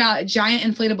 Now we've got giant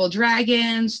inflatable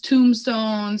dragons,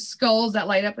 tombstones, skulls that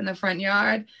light up in the front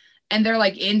yard. And they're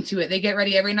like into it. They get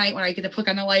ready every night when I get to click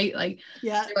on the light. Like,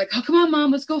 they're like, oh, come on,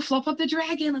 Mom, let's go fluff up the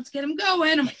dragon. Let's get him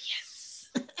going. I'm like, yes.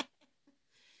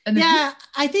 And then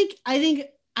I think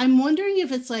I'm wondering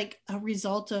if it's like a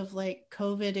result of like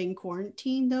COVID and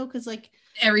quarantine though. Cause like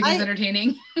everything's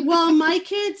entertaining. Well, my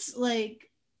kids, like,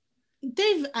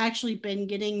 they've actually been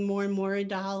getting more and more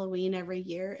into Halloween every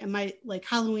year. And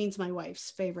Halloween's my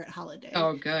wife's favorite holiday.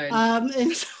 Oh, good.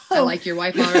 And so, I like your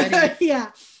wife already.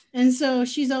 Yeah. And so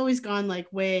she's always gone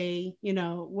like way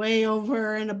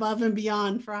over and above and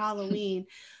beyond for Halloween.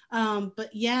 But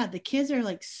yeah, the kids are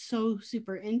like so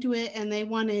super into it and they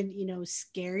wanted, you know,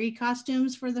 scary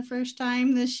costumes for the first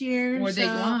time this year. What do they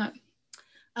want?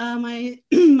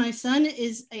 My son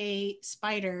is a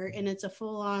spider and it's a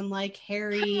full-on like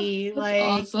hairy like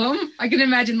awesome. I can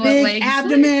imagine the big legs,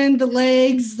 abdomen, the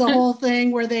legs, the whole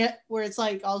thing where it's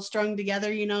like all strung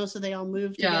together, you know, so they all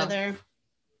move together.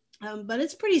 But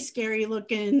it's pretty scary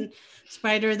looking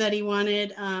spider that he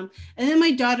wanted. And then my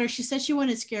daughter, she said she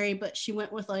wanted scary, but she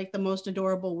went with like the most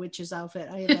adorable witch's outfit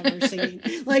I have ever seen.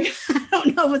 Like, I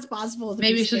don't know if it's possible.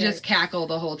 Maybe she'll just cackle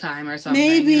the whole time or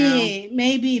something.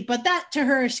 Maybe. But that to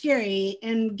her is scary.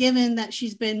 And given that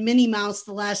she's been Minnie Mouse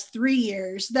the last 3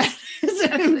 years,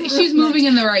 she's moving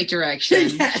in the right direction.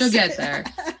 Yes. She'll get there.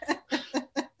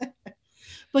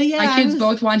 But yeah, my kids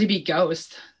both wanted to be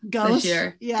ghosts this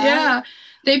year. Yeah.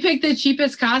 They picked the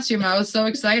cheapest costume. I was so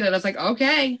excited. I was like,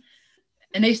 okay.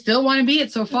 And they still want to be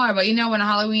it so far. But you know, when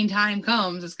Halloween time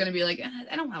comes, it's going to be like,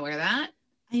 I don't want to wear that.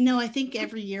 I know. I think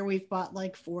every year we've bought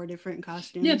like 4 different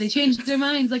costumes. Yeah, they change their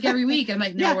minds like every week. I'm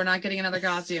like, no, we're not getting another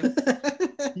costume.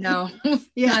 No,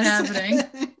 not happening.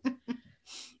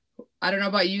 I don't know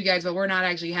about you guys, but we're not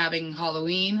actually having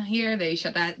Halloween here. They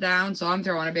shut that down. So I'm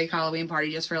throwing a big Halloween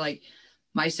party just for like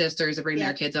my sisters to bring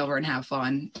their kids over and have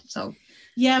fun. So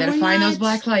gotta find those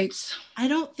black lights. I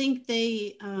don't think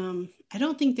they've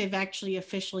actually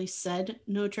officially said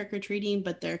no trick-or-treating,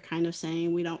 but they're kind of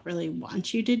saying we don't really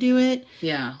want you to do it.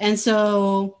 Yeah. And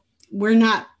so we're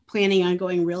not planning on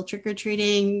going real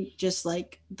trick-or-treating. Just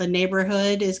like the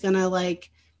neighborhood is gonna like,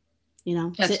 you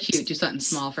know, that's cute. Do something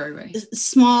small for everybody.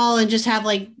 Small and just have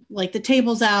like the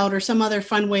tables out or some other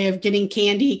fun way of getting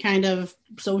candy kind of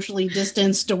socially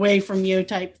distanced away from you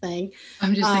type thing.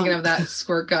 I'm just thinking of that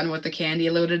squirt gun with the candy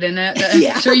loaded in it.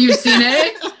 I'm sure you've seen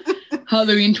it.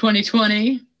 Halloween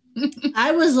 2020.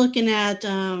 I was looking at,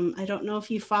 I don't know if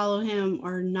you follow him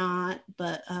or not,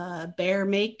 but Bear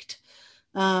Maked.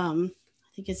 I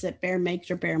think it's at Bear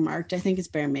Maked or Bear Marked. I think it's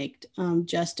Bear Maked.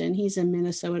 Justin, he's in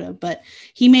Minnesota, but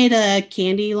he made a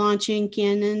candy launching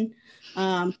cannon.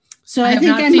 So I have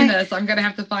not seen this. I'm gonna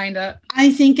have to find it.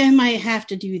 I think I might have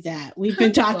to do that. We've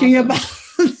been talking about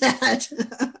that.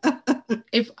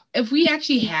 If we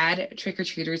actually had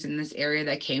trick-or-treaters in this area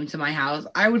that came to my house,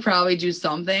 I would probably do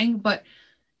something. But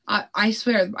I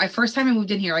swear, first time I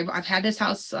moved in here, I've had this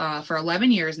house for 11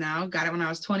 years now. Got it when I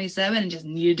was 27 and just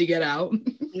needed to get out.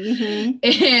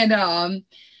 And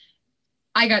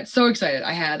I got so excited.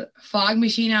 I had a fog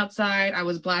machine outside. I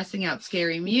was blasting out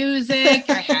scary music.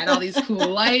 I had all these cool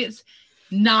lights.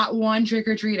 Not one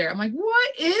trick-or-treater. I'm like,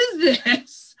 what is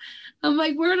this? I'm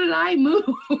like, where did I move?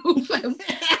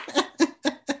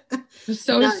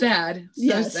 So sad.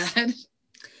 So sad.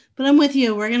 But I'm with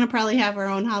you. We're going to probably have our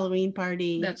own Halloween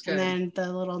party. That's good. And then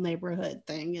the little neighborhood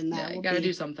thing. And that you got to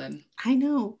do something. I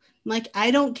know. Like,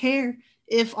 I don't care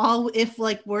if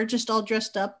like we're just all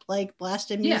dressed up, like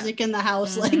blasting music in the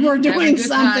house, like we're doing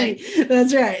something. Time.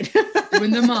 That's right.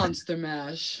 Doing the Monster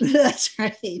Mash. That's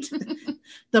right.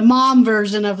 The mom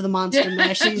version of the Monster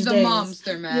Mash these days. The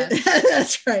Monster Mash.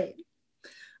 That's right.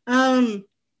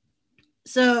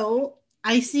 So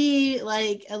I see,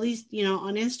 like, at least, you know,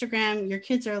 on Instagram, your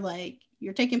kids are like,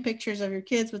 you're taking pictures of your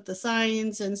kids with the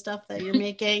signs and stuff that you're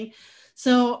making.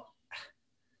 So,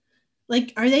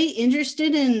 like, are they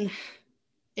interested in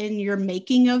your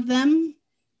making of them?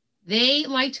 They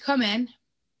like to come in,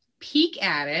 peek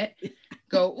at it,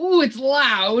 go, ooh, it's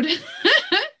loud,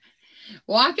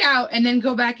 walk out, and then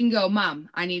go back and go, Mom,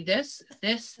 I need this,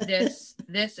 this, this,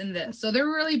 this, and this. So they're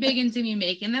really big into me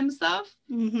making them stuff,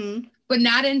 but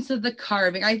not into the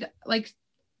carving. I like,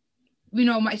 you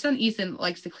know, my son Ethan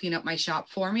likes to clean up my shop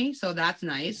for me, so that's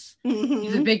nice.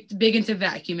 He's a big into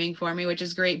vacuuming for me, which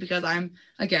is great because I'm,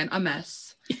 again, a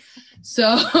mess.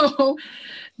 So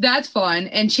that's fun.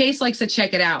 And Chase likes to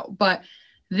check it out, but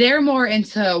they're more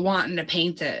into wanting to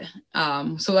paint it.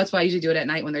 So that's why I usually do it at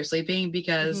night when they're sleeping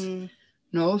because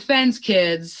no offense,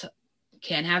 kids,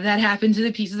 can't have that happen to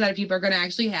the pieces that people are going to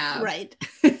actually have. Right.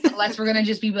 Unless we're going to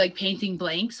just be like painting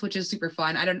blanks, which is super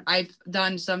fun. I've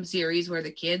done some series where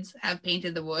the kids have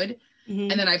painted the wood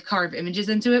and then I've carved images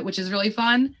into it, which is really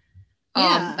fun.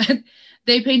 Yeah.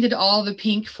 They painted all the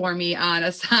pink for me on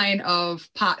a sign of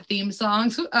pot theme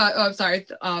songs.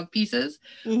 Pieces,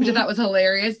 which I thought was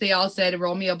hilarious. They all said,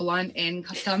 roll me a blunt and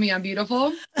tell me I'm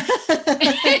beautiful.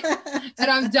 And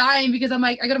I'm dying because I'm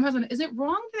like, I got my husband, is it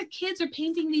wrong that kids are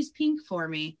painting these pink for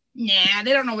me? Nah,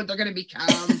 they don't know what they're going to become.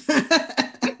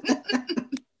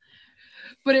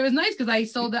 But it was nice because I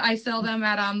sell them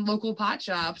at local pot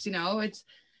shops. You know,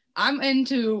 I'm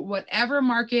into whatever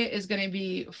market is going to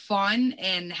be fun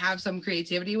and have some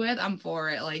creativity with. I'm for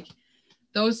it. Like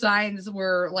those signs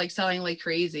were like selling like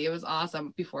crazy. It was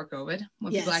awesome before COVID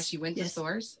when people actually went to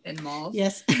stores and malls.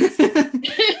 Yes.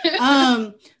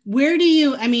 Where do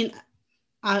you, I mean,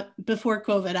 before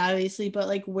COVID, obviously, but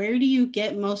like, where do you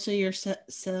get most of your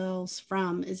sales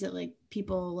from? Is it like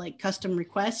people like custom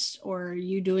requests or are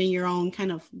you doing your own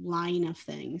kind of line of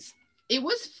things? It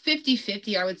was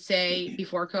 50-50, I would say,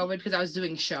 before COVID because I was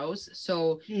doing shows.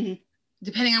 So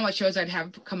depending on what shows I'd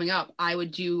have coming up, I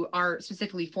would do art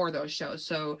specifically for those shows.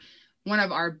 So one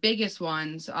of our biggest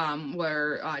ones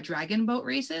were dragon boat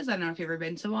races. I don't know if you've ever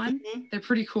been to one. They're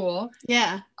pretty cool.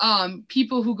 Yeah.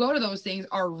 People who go to those things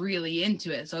are really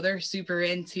into it. So they're super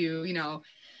into, you know,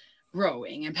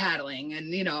 rowing and paddling and,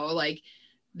 you know, like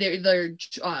they're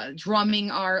drumming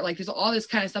art, like there's all this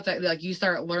kind of stuff that like you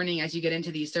start learning as you get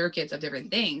into these circuits of different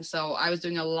things. So I was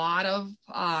doing a lot of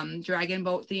dragon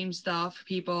boat themed stuff for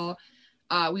people.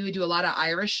 We would do a lot of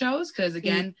Irish shows because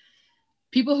again,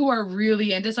 people who are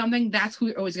really into something, that's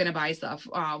who are always going to buy stuff.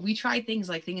 We tried things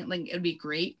like thinking like it'd be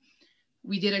great.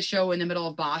 We did a show in the middle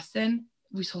of Boston.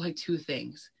 We sold like 2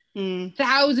 things.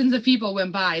 Thousands of people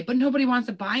went by, but nobody wants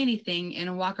to buy anything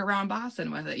and walk around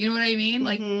Boston with it. You know what I mean?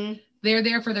 Like they're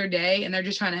there for their day and they're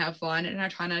just trying to have fun and they're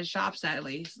trying to shop,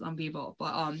 sadly, some people.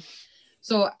 But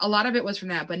so a lot of it was from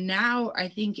that. But now I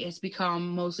think it's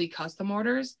become mostly custom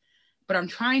orders. But I'm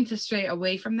trying to stray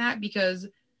away from that because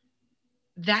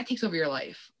that takes over your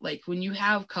life. Like when you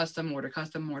have custom order,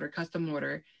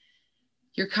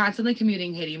 you're constantly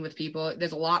communicating with people.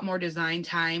 There's a lot more design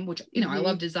time, which, you know, I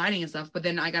love designing and stuff, but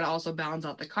then I got to also balance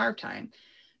out the carve time.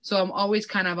 So I'm always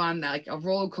kind of on that, like a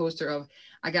roller coaster of,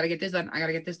 I got to get this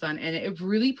done. And it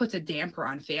really puts a damper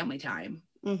on family time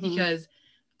because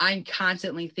I'm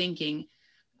constantly thinking,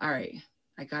 all right,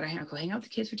 I got to go hang out with the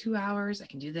kids for 2 hours. I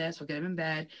can do this. We'll get them in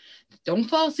bed. Don't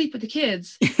fall asleep with the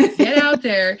kids. Get out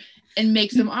there and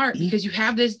make some art because you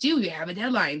have this due. You have a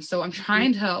deadline. So I'm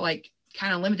trying to like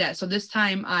kind of limit that. So this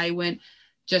time I went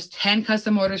just 10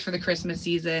 custom orders for the Christmas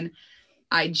season.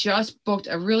 I just booked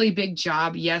a really big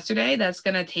job yesterday that's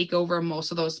going to take over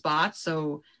most of those spots.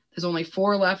 So There's only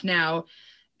 4 left now.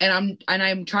 And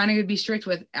I'm trying to be strict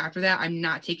with, after that, I'm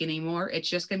not taking any more. It's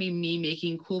just going to be me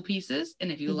making cool pieces.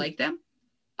 And if you like them,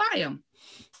 buy them.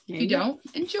 If you don't,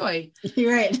 enjoy.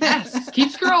 You're right. Yes,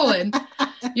 keep scrolling,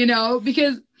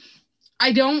 because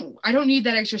I don't need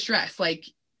that extra stress. Like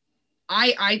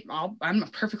I'm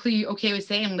perfectly okay with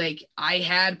saying, like, I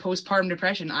had postpartum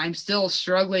depression. I'm still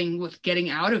struggling with getting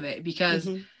out of it because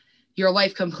your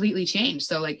life completely changed.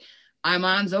 So like, I'm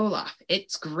on Zoloft.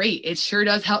 It's great. It sure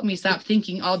does help me stop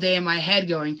thinking all day in my head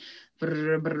going,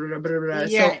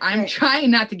 so I'm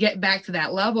trying not to get back to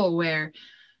that level where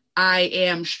I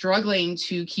am struggling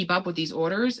to keep up with these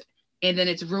orders, and then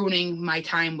it's ruining my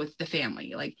time with the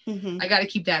family. Like I got to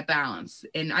keep that balance,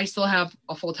 and I still have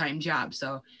a full-time job.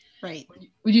 So right.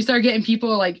 When you start getting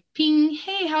people like ping,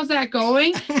 hey, how's that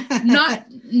going?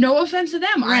 No offense to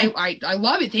them. Right. I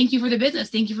love it. Thank you for the business.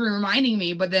 Thank you for reminding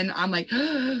me. But then I'm like,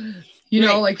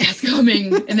 like that's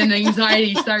coming. And then the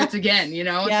anxiety starts again,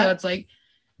 So it's like,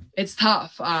 it's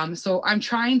tough. So I'm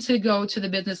trying to go to the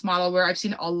business model where I've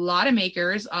seen a lot of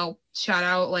makers. I'll shout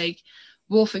out like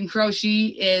Wolf and Crow. She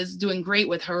is doing great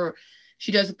with her.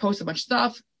 She does post a bunch of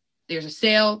stuff. There's a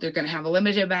sale. They're going to have a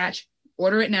limited batch.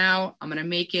 Order it now. I'm going to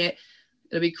make it.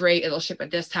 It'll be great. It'll ship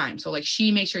at this time. So like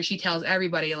she makes sure she tells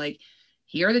everybody like,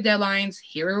 here are the deadlines,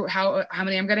 here are how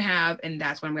many I'm going to have. And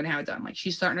that's when I'm going to have it done. Like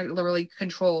she's starting to literally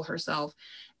control herself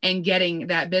and getting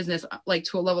that business like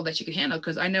to a level that she can handle.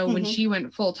 Cause I know when she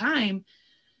went full time,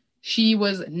 she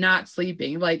was not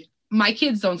sleeping. Like my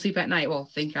kids don't sleep at night. Well,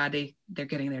 thank God they're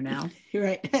getting there now. You're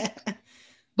right.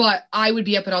 But I would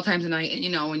be up at all times of night.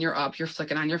 And, when you're up, you're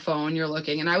flicking on your phone, you're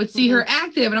looking, and I would see her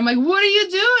active. And I'm like, what are you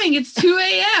doing? It's 2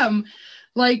 a.m.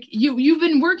 Like you've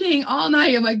been working all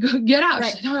night. I'm like, get out.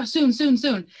 Right. She's like, no,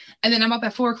 soon. And then I'm up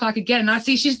at 4 o'clock again. And I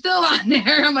see she's still on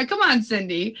there. I'm like, come on,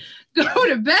 Cindy, go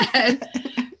to bed.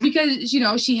 Because,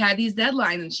 she had these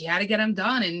deadlines and she had to get them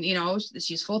done. And,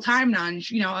 she's full time now. And,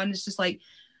 and it's just like,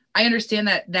 I understand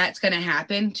that that's going to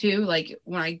happen too. Like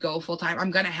when I go full time,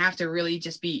 I'm going to have to really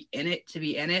just be in it to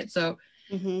be in it. So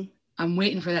I'm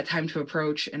waiting for that time to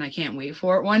approach, and I can't wait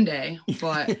for it one day.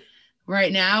 But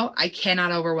right now I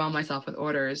cannot overwhelm myself with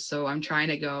orders. So I'm trying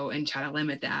to go and try to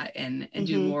limit that and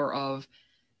do more of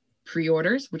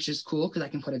pre-orders, which is cool because I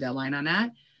can put a deadline on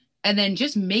that. And then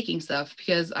just making stuff,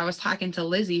 because I was talking to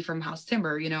Lizzie from House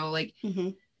Timber,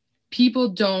 people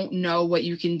don't know what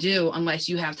you can do unless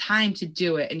you have time to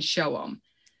do it and show them.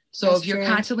 So that's if you're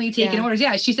constantly taking orders,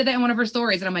 she said that in one of her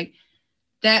stories. And I'm like,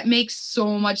 that makes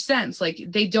so much sense. Like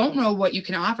they don't know what you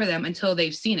can offer them until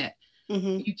they've seen it.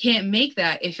 You can't make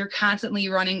that if you're constantly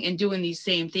running and doing these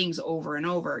same things over and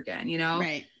over again,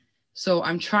 Right. So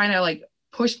I'm trying to like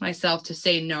push myself to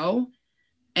say no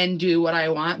and do what I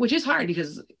want, which is hard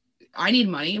because I need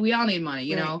money. We all need money,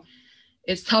 you know.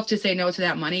 It's tough to say no to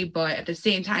that money, but at the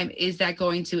same time, is that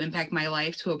going to impact my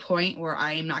life to a point where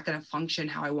I am not going to function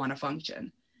how I want to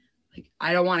function? Like,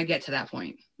 I don't want to get to that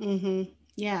point.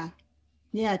 Yeah.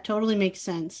 Yeah, totally makes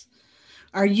sense.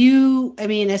 Are you,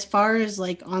 as far as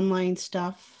like online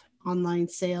stuff, online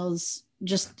sales,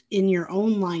 just in your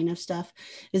own line of stuff,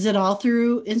 is it all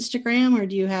through Instagram, or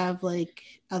do you have like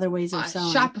other ways of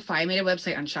selling? Shopify. I made a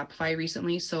website on Shopify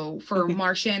recently. So for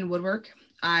Marchand Woodwork,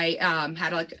 I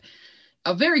had like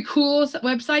a very cool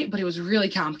website, but it was really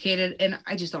complicated and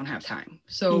I just don't have time.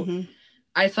 So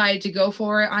I decided to go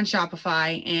for it on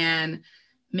Shopify and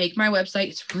make my website.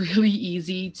 It's really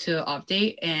easy to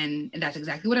update, and that's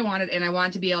exactly what I wanted. And I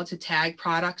wanted to be able to tag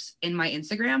products in my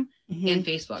Instagram and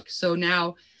Facebook. So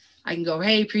now I can go,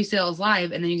 hey, pre-sales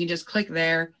live, and then you can just click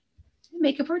there and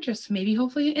make a purchase, maybe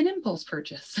hopefully an impulse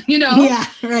purchase, Yeah,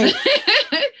 right.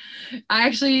 I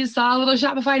actually saw a little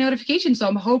Shopify notification, so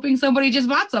I'm hoping somebody just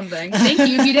bought something. Thank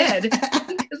you if you did.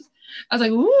 I was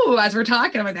like, ooh, as we're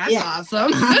talking, I'm like, that's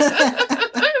awesome.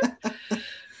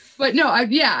 But no, I've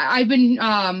been,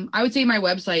 I would say my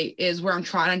website is where I'm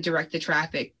trying to direct the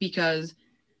traffic, because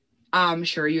I'm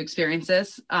sure you experience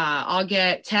this. I'll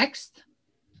get text,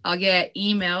 I'll get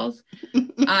emails,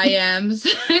 IMs,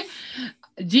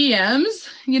 DMs,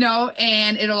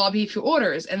 and it'll all be for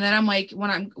orders. And then I'm like,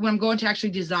 when I'm going to actually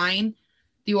design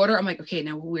the order, I'm like, okay,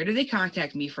 now where do they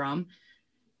contact me from?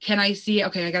 Can I see?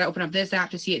 Okay, I got to open up this app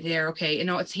to see it there. Okay,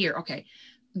 it's here. Okay,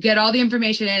 get all the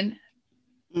information in.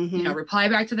 Reply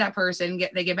back to that person.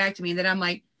 They get back to me, and then I'm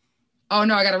like, oh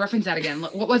no, I got to reference that again.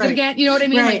 What was it again? You know what I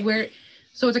mean? Right. Like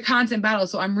so it's a constant battle.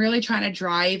 So I'm really trying to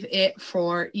drive it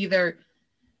for either.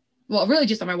 Well, really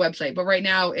just on my website, but right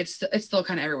now it's still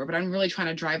kind of everywhere, but I'm really trying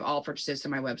to drive all purchases to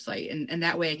my website. And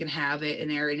that way I can have it in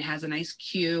there, and it has a nice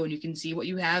queue, and you can see what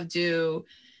you have due,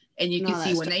 and you can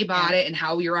see when they bought it and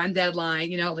how you're on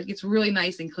deadline, like it's really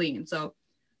nice and clean. So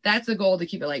that's the goal, to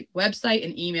keep it like website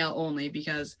and email only,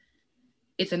 because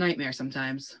it's a nightmare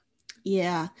sometimes.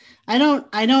 Yeah. I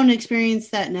don't experience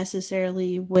that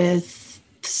necessarily with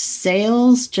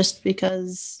sales, just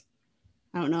because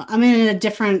I don't know. I'm in a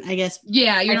different, I guess.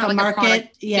 Yeah, you're not like market. A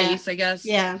product yeah. base, I guess.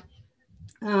 Yeah.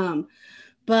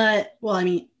 But well, I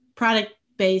mean, product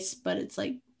based, but it's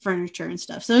like furniture and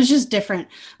stuff. So it's just different.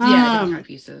 Yeah, different kind of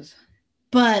pieces.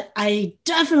 But I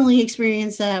definitely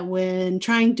experienced that when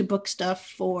trying to book stuff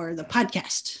for the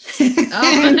podcast.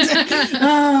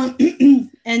 Oh.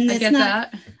 And I it's get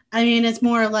not, that. I mean, it's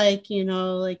more like,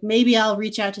 like maybe I'll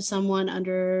reach out to someone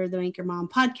under the Maker Mom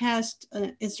podcast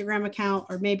Instagram account,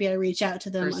 or maybe I reach out to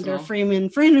them under Freeman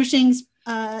Furnishings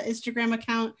Instagram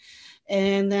account.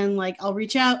 And then like I'll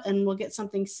reach out and we'll get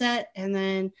something set. And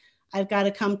then I've got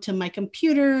to come to my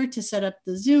computer to set up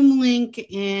the Zoom link.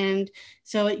 And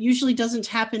so it usually doesn't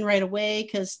happen right away,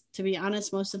 because to be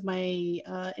honest, most of my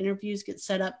interviews get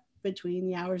set up between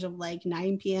the hours of like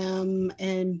 9 p.m.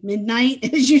 and midnight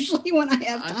is usually when I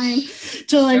have time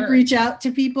to like reach out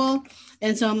to people.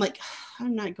 And so I'm like,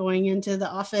 I'm not going into the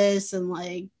office and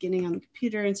like getting on the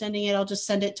computer and sending it. I'll just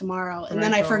send it tomorrow. And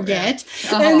then I forget.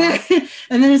 Yeah.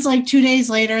 And then it's like 2 days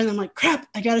later and I'm like, crap,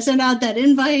 I got to send out that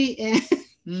invite. And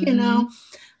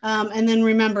and then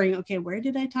remembering, okay, where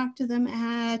did I talk to them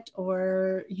at?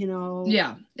 Or,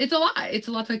 yeah, it's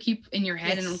a lot to keep in your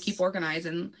head and keep organized,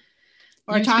 and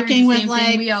or talking with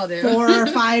like 4 or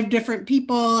 5 different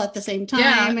people at the same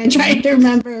time and trying to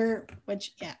remember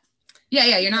which,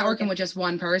 you're not working with just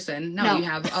one person. No, you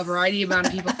have a variety amount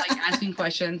of people like asking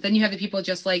questions. Then you have the people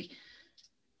just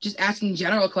asking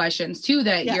general questions too,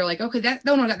 that you're like, okay, that's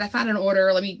not an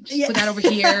order. Let me just put that over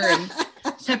here and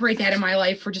separate that in my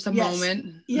life for just a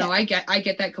moment. No, I get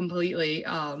that completely.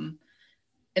 And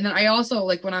then I also,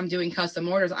 like, when I'm doing custom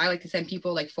orders, I like to send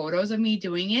people like photos of me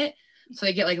doing it, so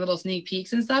they get like little sneak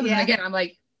peeks and stuff. And again, I'm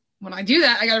like, when I do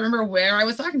that, I gotta remember where I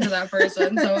was talking to that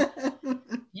person. So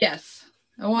yes,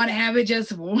 I want to have it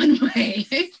just one way.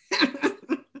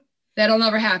 That'll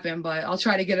never happen, but I'll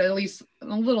try to get it at least a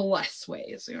little less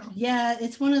ways. Yeah,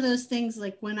 it's one of those things,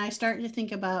 like when I start to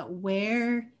think about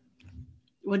where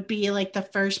would be like the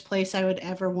first place I would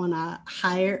ever want to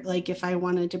hire, like if I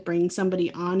wanted to bring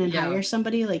somebody on and hire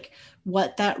somebody, like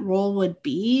what that role would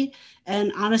be.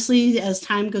 And honestly, as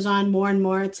time goes on, more and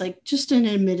more, it's like just an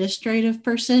administrative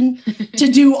person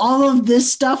to do all of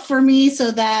this stuff for me,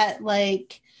 so that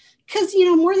like, because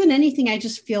more than anything, I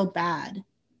just feel bad,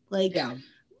 like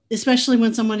especially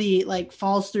when somebody like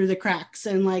falls through the cracks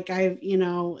and like I've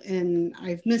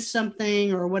missed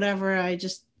something or whatever.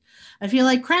 I feel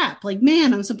like crap. Like,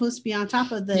 man, I'm supposed to be on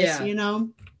top of this,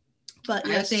 But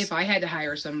I'd say if I had to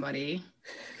hire somebody,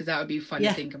 because that would be fun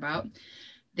to think about,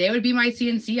 they would be my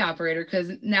CNC operator.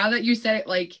 Because now that you said it,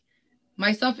 like,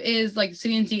 my stuff is like,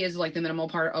 CNC is like the minimal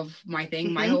part of my thing.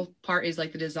 Mm-hmm. My whole part is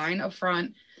like the design up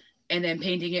front and then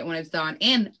painting it when it's done.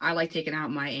 And I like taking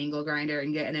out my angle grinder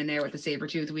and getting in there with the saber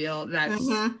tooth wheel.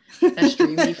 That's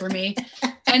dreamy for me.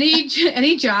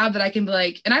 Any job that I can be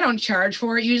like, and I don't charge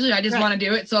for it usually, I just want to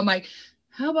do it. So I'm like,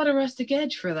 how about a rustic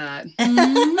edge for that?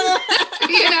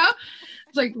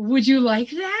 It's like, would you like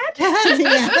that?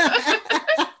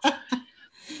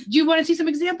 Do you want to see some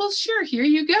examples? Sure, here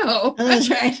you go. That's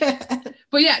right.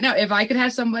 But yeah, no, if I could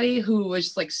have somebody who was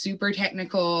just like super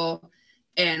technical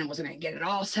and was going to get it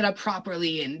all set up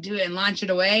properly and do it and launch it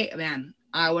away, man,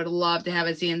 I would love to have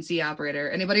a CNC operator.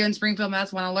 Anybody in Springfield,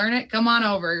 Mass want to learn it? Come on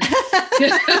over.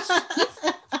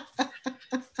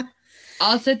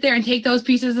 I'll sit there and take those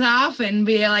pieces off and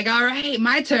be like, all right,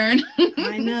 my turn.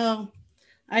 I know.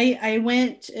 I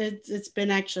went, it's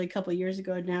been actually a couple of years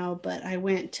ago now, but I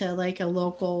went to like a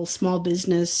local small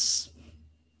business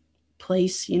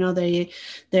place.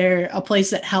 They're a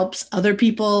place that helps other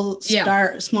people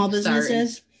start small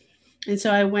businesses. And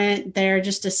so I went there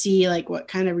just to see like what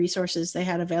kind of resources they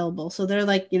had available. So they're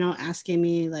like, asking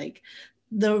me like,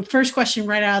 the first question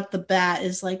right out the bat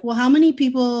is like, well, how many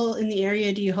people in the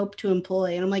area do you hope to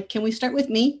employ? And I'm like, can we start with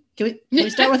me? Can we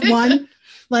start with one?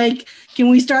 Like, can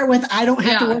we start with, I don't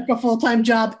have to work a full-time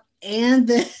job and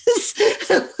this?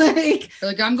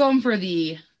 like I'm going for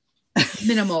the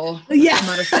minimal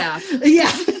amount of staff.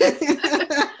 Yeah.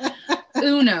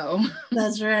 Uno.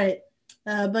 That's right.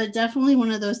 But definitely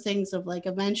one of those things of like,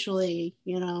 eventually,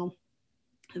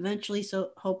 so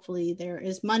hopefully there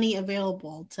is money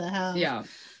available to have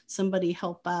somebody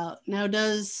help out. Now,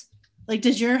 does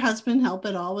your husband help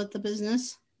at all with the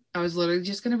business? I was literally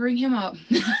just going to bring him up.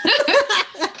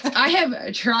 I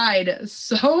have tried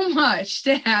so much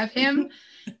to have him,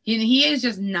 and he is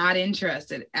just not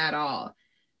interested at all.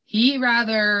 He'd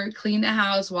rather clean the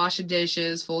house, wash the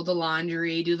dishes, fold the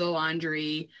laundry, do the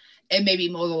laundry, and maybe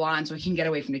mow the lawn so he can get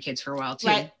away from the kids for a while too.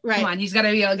 Right. Come on, he's got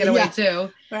to be able to get away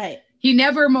too. Right. He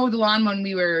never mowed the lawn when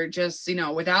we were just,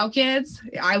 without kids.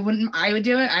 I would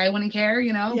do it. I wouldn't care,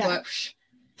 but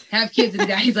have kids and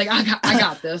daddy's like, I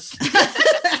got this.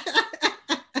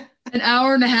 An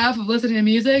hour and a half of listening to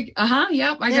music.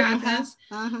 Yep, I got this.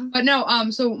 But no,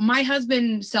 so my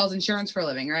husband sells insurance for a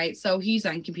living, right? So he's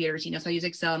on computers, he knows how to use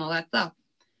Excel and all that stuff.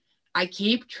 I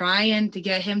keep trying to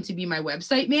get him to be my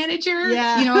website manager.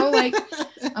 Yeah.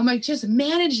 I'm like, just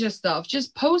manage this stuff.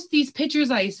 Just post these pictures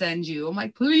I send you. I'm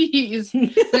like, please.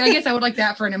 But I guess I would like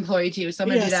that for an employee too. So I'm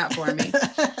gonna do that for me.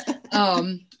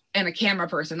 And a camera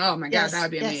person. Oh my God, that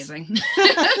would be amazing.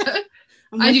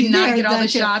 I do not get all the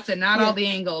shots and not all the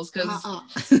angles because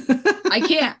I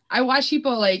can't. I watch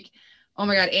people like, oh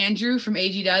my God, Andrew from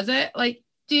AG Does It. Like,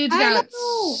 dude's got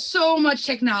so much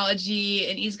technology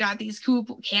and he's got these cool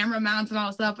camera mounts and all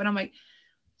that stuff. And I'm like,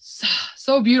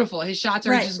 so beautiful. His shots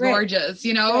are just gorgeous,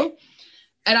 Right.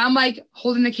 And I'm like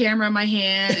holding the camera in my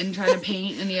hand and trying to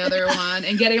paint in the other one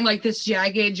and getting like this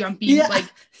jagged, jumpy, like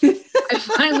I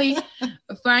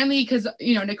finally, because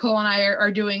Nicole and I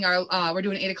are doing we're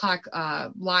doing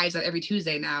 8:00 lives every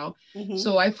Tuesday now. Mm-hmm.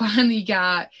 So I finally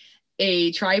got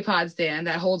a tripod stand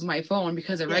that holds my phone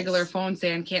because a regular phone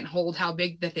stand can't hold how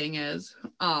big the thing is.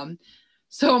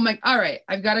 So I'm like, all right,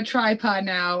 I've got a tripod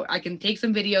now. I can take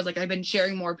some videos. Like I've been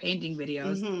sharing more painting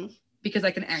videos because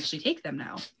I can actually take them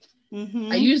now.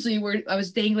 Mm-hmm. I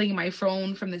was dangling my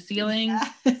phone from the ceiling.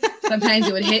 Sometimes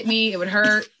it would hit me, it would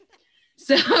hurt.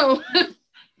 So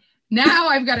now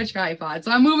I've got a tripod.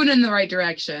 So I'm moving in the right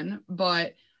direction,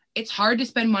 but it's hard to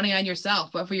spend money on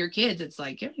yourself. But for your kids, it's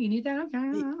like, you need that?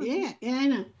 Okay. Yeah, I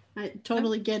know. I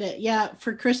totally get it. Yeah,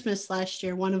 for Christmas last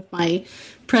year, one of my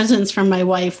presents from my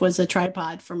wife was a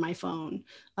tripod for my phone.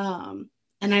 And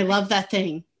I love that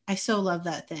thing. I so love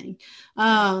that thing.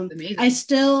 I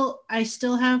still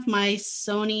have my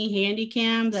Sony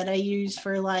Handycam that I use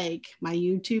for like my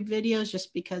YouTube videos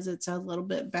just because it's a little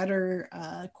bit better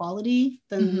quality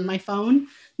than my phone.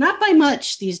 Not by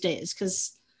much these days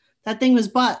because that thing was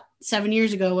bought 7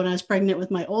 years ago when I was pregnant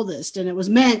with my oldest and it was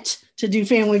meant to do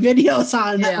family videos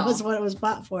on. That was what it was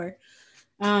bought for.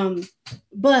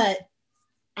 But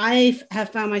I have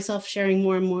found myself sharing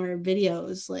more and more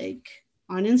videos like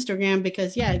on Instagram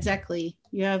because exactly.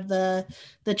 You have the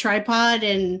tripod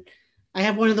and I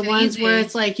have one of the ones where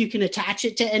it's like you can attach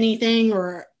it to anything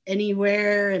or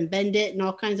anywhere and bend it in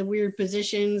all kinds of weird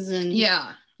positions. And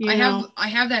I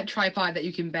have that tripod that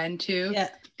you can bend to. Yeah.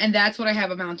 And that's what I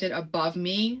have mounted above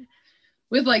me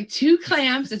with like 2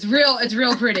 clamps. It's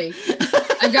real pretty.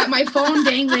 I've got my phone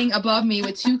dangling above me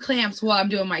with 2 clamps while I'm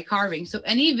doing my carving. So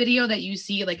any video that you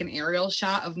see like an aerial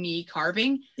shot of me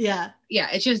carving,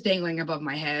 it's just dangling above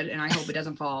my head and I hope it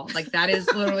doesn't fall. Like that is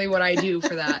literally what I do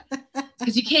for that.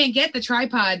 Because you can't get the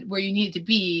tripod where you need it to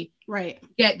be. Right.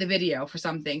 Get the video for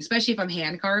something, especially if I'm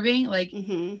hand carving. Like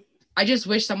I just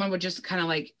wish someone would just kind of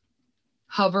like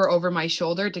hover over my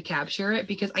shoulder to capture it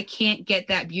because I can't get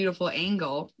that beautiful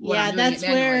angle.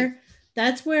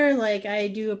 That's where like I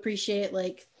do appreciate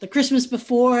like the Christmas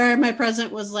before my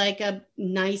present was like a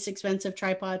nice expensive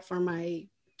tripod for my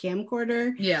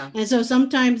camcorder. Yeah. And so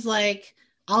sometimes like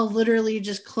I'll literally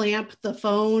just clamp the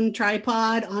phone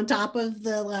tripod on top of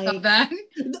the like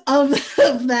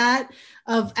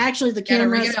of actually the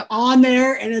camera's on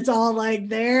there and it's all like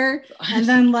there and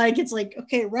then like it's like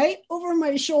okay right over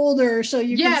my shoulder so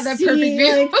you can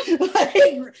see perfect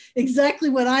like exactly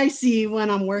what I see when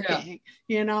I'm working.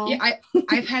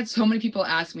 I've had so many people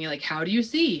ask me like how do you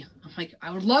see? I'm like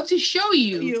I would love to show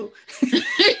you.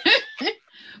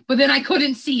 But then I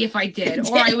couldn't see if I did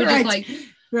or I would just like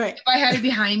if I had it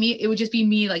behind me it would just be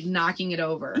me like knocking it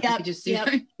over. I could just see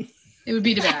it would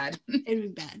be too bad. It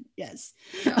would be bad. Yes.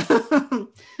 Yeah.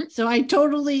 So I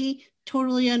totally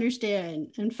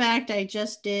understand. In fact, I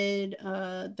just did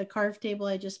the carve table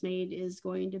I just made is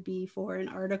going to be for an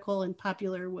article in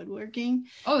Popular Woodworking.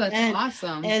 Oh, that's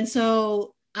awesome. And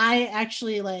so I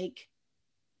actually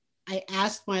I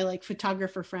asked my like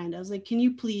photographer friend, I was like, can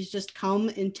you please just come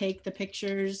and take the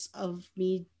pictures of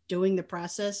me doing the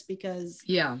process? Because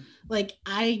like,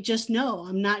 I just know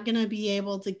I'm not going to be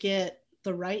able to get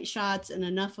the right shots and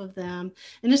enough of them.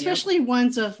 And especially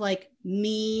ones of like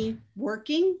me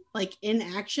working, like in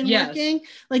action working,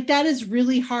 like that is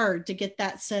really hard to get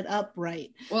that set up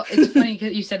right. Well, it's funny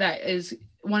because you said that is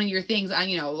one of your things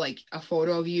on, like a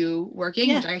photo of you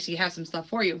working, which I actually have some stuff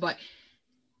for you, but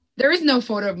there is no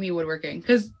photo of me woodworking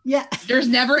because Yeah. there's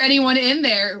never anyone in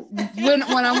there when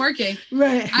I'm working.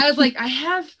 Right. I was like, I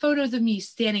have photos of me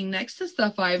standing next to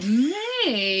stuff I've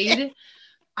made.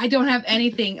 I don't have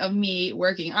anything of me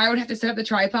working. I would have to set up the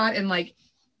tripod and like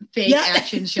fake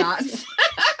action shots.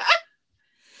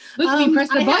 Look, we press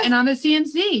the button on the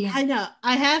CNC. I know.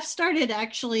 I have started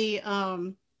actually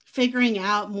figuring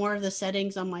out more of the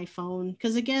settings on my phone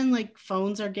because again, like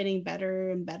phones are getting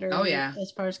better and better. Oh yeah,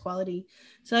 as far as quality.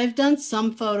 So I've done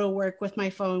some photo work with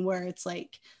my phone where it's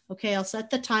like, okay, I'll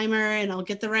set the timer and I'll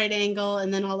get the right angle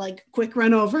and then I'll like quick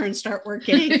run over and start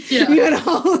working, you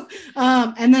know,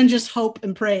 and then just hope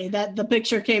and pray that the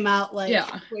picture came out like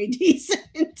way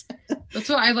decent. That's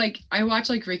what I like. I watch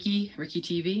like Ricky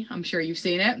TV. I'm sure you've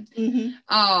seen it.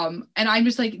 And I'm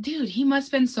just like, dude, he must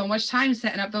spend so much time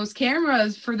setting up those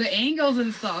cameras for the angles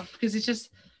and stuff because it's just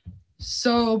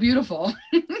so beautiful,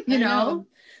 you know?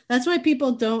 That's why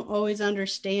people don't always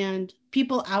understand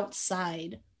people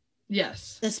outside.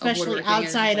 Yes. Especially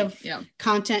outside of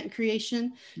content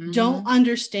creation, don't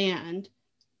understand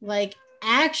like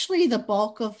actually the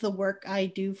bulk of the work I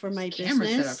do for my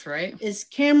business setups, right? Is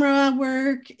camera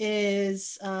work,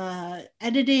 is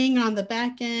editing on the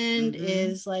back end,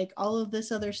 is like all of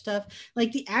this other stuff.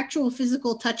 Like the actual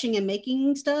physical touching and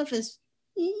making stuff is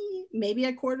maybe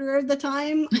a quarter of the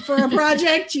time for a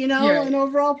project, you know, an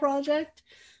overall project.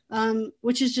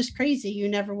 Which is just crazy. You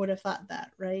never would have thought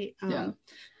that, right?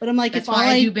 But I'm like, that's why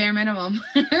I do bare minimum.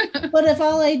 But if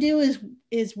all I do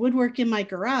is woodwork in my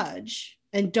garage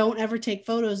and don't ever take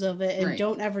photos of it and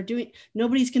don't ever do it,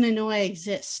 nobody's gonna know I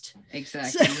exist.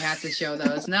 Exactly. So. You have to show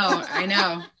those. No, I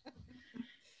know.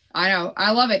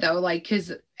 I love it though, like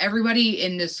because everybody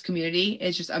in this community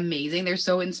is just amazing. They're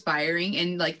so inspiring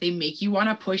and like they make you want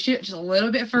to push it just a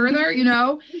little bit further, you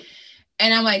know.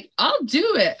 And I'm like, I'll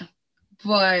do it.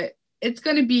 But it's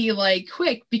going to be like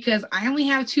quick because I only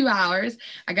have 2 hours.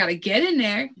 I got to get in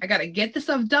there. I got to get the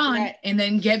stuff done and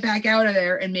then get back out of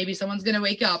there. And maybe someone's going to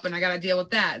wake up and I got to deal with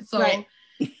that. So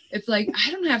it's like, I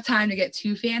don't have time to get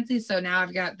too fancy. So now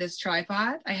I've got this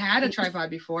tripod. I had a tripod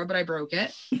before, but I broke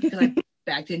it because I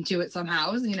backed into it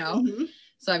somehow, you know.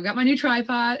 So I've got my new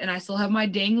tripod and I still have my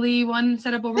dangly one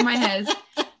set up over my head.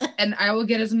 And I will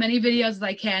get as many videos as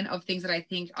I can of things that I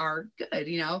think are good,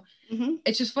 you know.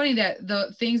 It's just funny that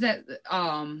the things that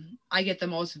I get the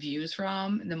most views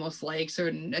from and the most likes or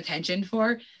attention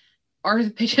for are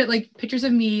pictures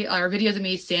of me or videos of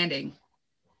me sanding.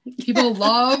 People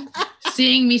love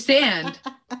seeing me sand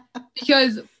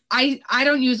because I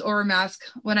don't use Aura Mask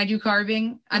when I do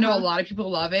carving. I know a lot of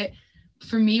people love it.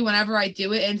 For me, whenever I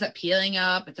do it, it ends up peeling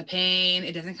up. It's a pain.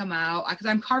 It doesn't come out because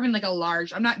I'm carving like a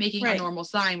large. I'm not making a normal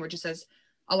sign where it just says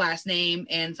a last name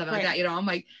and stuff like that. You know,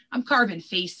 I'm carving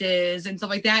faces and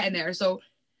stuff like that in there. So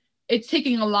it's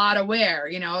taking a lot of wear,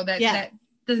 you know, that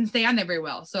doesn't stay on there very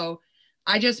well. So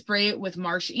I just spray it with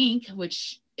Marsh ink,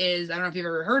 which is, I don't know if you've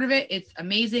ever heard of it. It's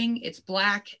amazing. It's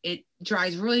black. It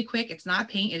dries really quick. It's not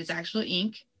paint. It is actual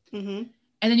ink. And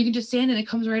then you can just sand it. It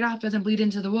comes right off. Doesn't bleed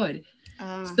into the wood.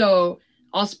 So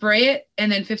I'll spray it and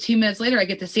then 15 minutes later I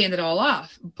get to sand it all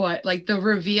off. But like the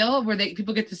reveal where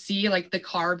people get to see like the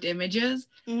carved images,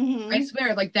 I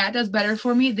swear like that does better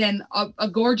for me than a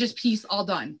gorgeous piece all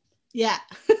done. Yeah.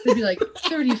 They'd be like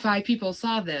 35 people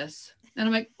saw this. And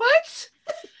I'm like, what?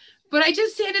 But I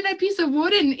just sanded that piece of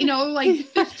wood and, you know, like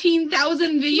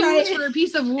 15,000 views for a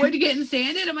piece of wood getting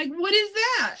sanded. I'm like, what is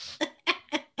that?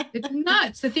 It's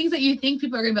nuts. The things that you think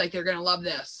people are going to be like, they're going to love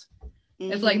this.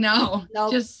 It's like, no,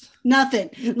 just nothing.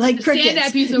 Like crickets. Sand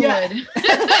that piece of wood.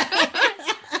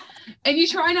 And you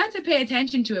try not to pay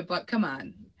attention to it, but come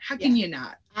on. How can you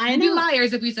not? We'd be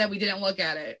liars if we said we didn't look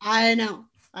at it. I know.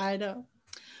 Yeah.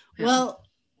 Well,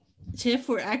 Tiff,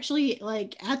 we're actually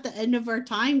like at the end of our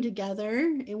time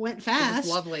together. It went fast. It was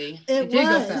lovely. It did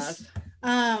go fast.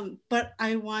 But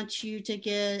I want you to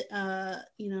get a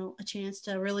chance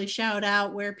to really shout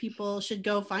out where people should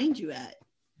go find you at.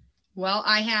 Well,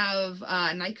 I have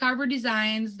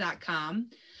nightcarverdesigns.com.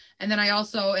 And then I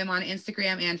also am on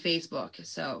Instagram and Facebook.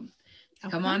 So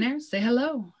come on there, say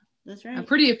hello. That's right. I'm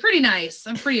pretty nice.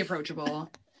 I'm pretty approachable.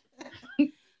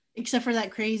 Except for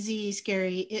that crazy,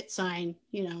 scary it sign,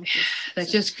 you know.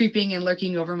 That's just creeping and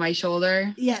lurking over my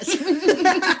shoulder. Yes.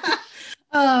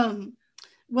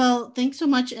 Well, thanks so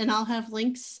much. And I'll have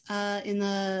links in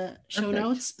the show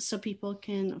notes so people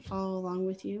can follow along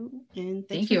with you. And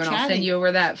thank you. And I'll send you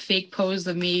over that fake pose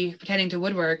of me pretending to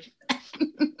woodwork.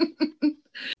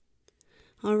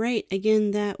 All right.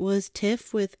 Again, that was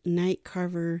Tiff with Night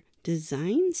Carver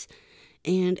Designs.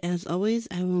 And as always,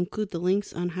 I will include the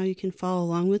links on how you can follow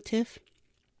along with Tiff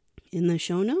in the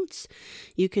show notes.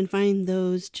 You can find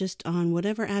those just on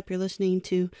whatever app you're listening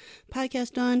to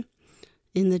podcast on.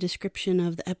 In the description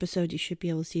of the episode, you should be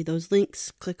able to see those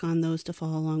links. Click on those to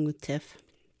follow along with Tiff.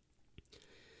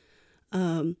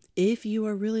 If you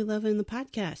are really loving the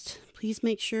podcast, please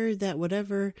make sure that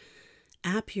whatever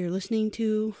app you're listening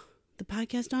to the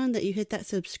podcast on, that you hit that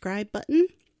subscribe button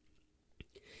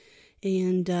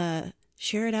and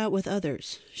share it out with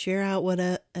others. Share out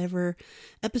whatever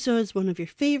episode is one of your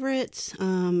favorites.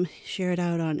 Share it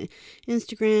out on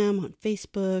Instagram, on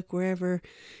Facebook, wherever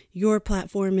your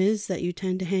platform is that you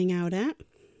tend to hang out at.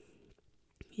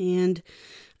 And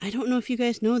I don't know if you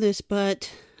guys know this,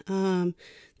 but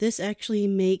this actually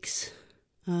makes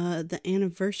the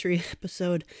anniversary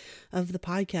episode of the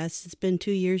podcast. It's been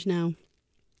 2 years now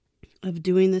of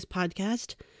doing this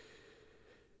podcast.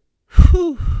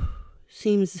 Whew.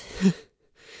 Seems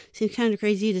kind of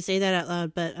crazy to say that out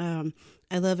loud, but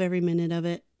I love every minute of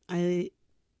it. I'm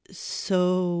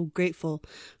so grateful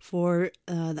for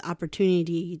the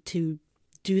opportunity to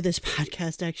do this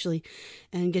podcast, actually,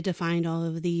 and get to find all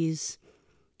of these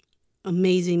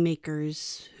amazing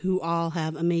makers who all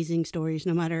have amazing stories,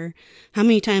 no matter how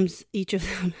many times each of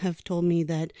them have told me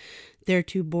that they're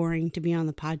too boring to be on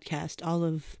the podcast.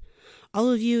 All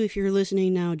of you, if you're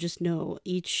listening now, just know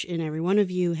each and every one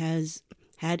of you has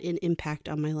had an impact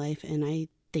on my life, and I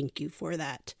thank you for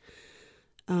that.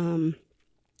 When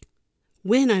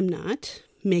I'm not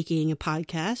making a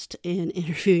podcast and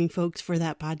interviewing folks for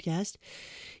that podcast,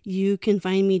 you can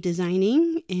find me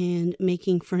designing and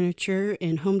making furniture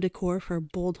and home decor for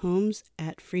bold homes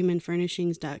at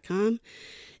freemanfurnishings.com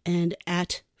and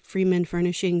at Freeman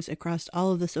Furnishings across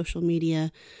all of the social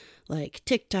media like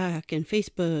TikTok and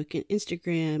Facebook and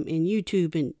Instagram and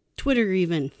YouTube and Twitter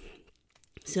even.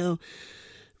 So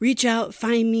reach out,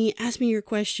 find me, ask me your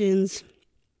questions,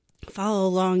 follow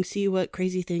along, see what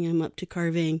crazy thing I'm up to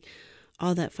carving,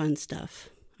 all that fun stuff.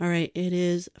 All right, it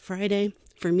is Friday.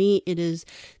 For me, it is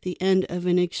the end of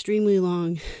an extremely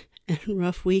long and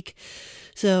rough week.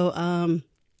 So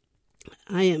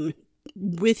I am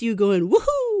with you going,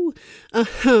 woohoo!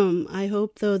 I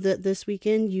hope, though, that this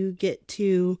weekend you get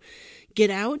to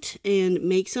get out and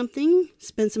make something,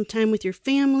 spend some time with your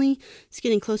family. It's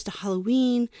getting close to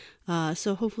Halloween,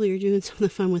 so hopefully you're doing something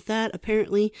fun with that.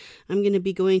 Apparently, I'm going to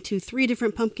be going to 3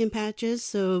 different pumpkin patches,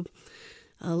 so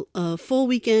a full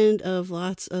weekend of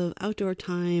lots of outdoor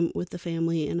time with the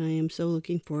family, and I am so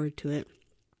looking forward to it.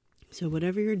 So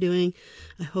whatever you're doing,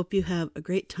 I hope you have a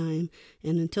great time,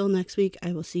 and until next week,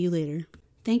 I will see you later.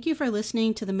 Thank you for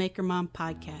listening to the Maker Mom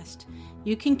podcast.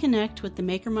 You can connect with the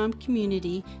Maker Mom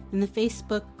community in the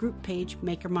Facebook group page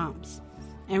Maker Moms.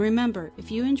 And remember, if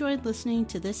you enjoyed listening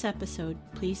to this episode,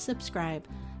 please subscribe,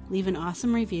 leave an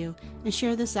awesome review, and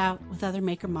share this out with other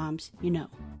Maker Moms you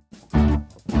know.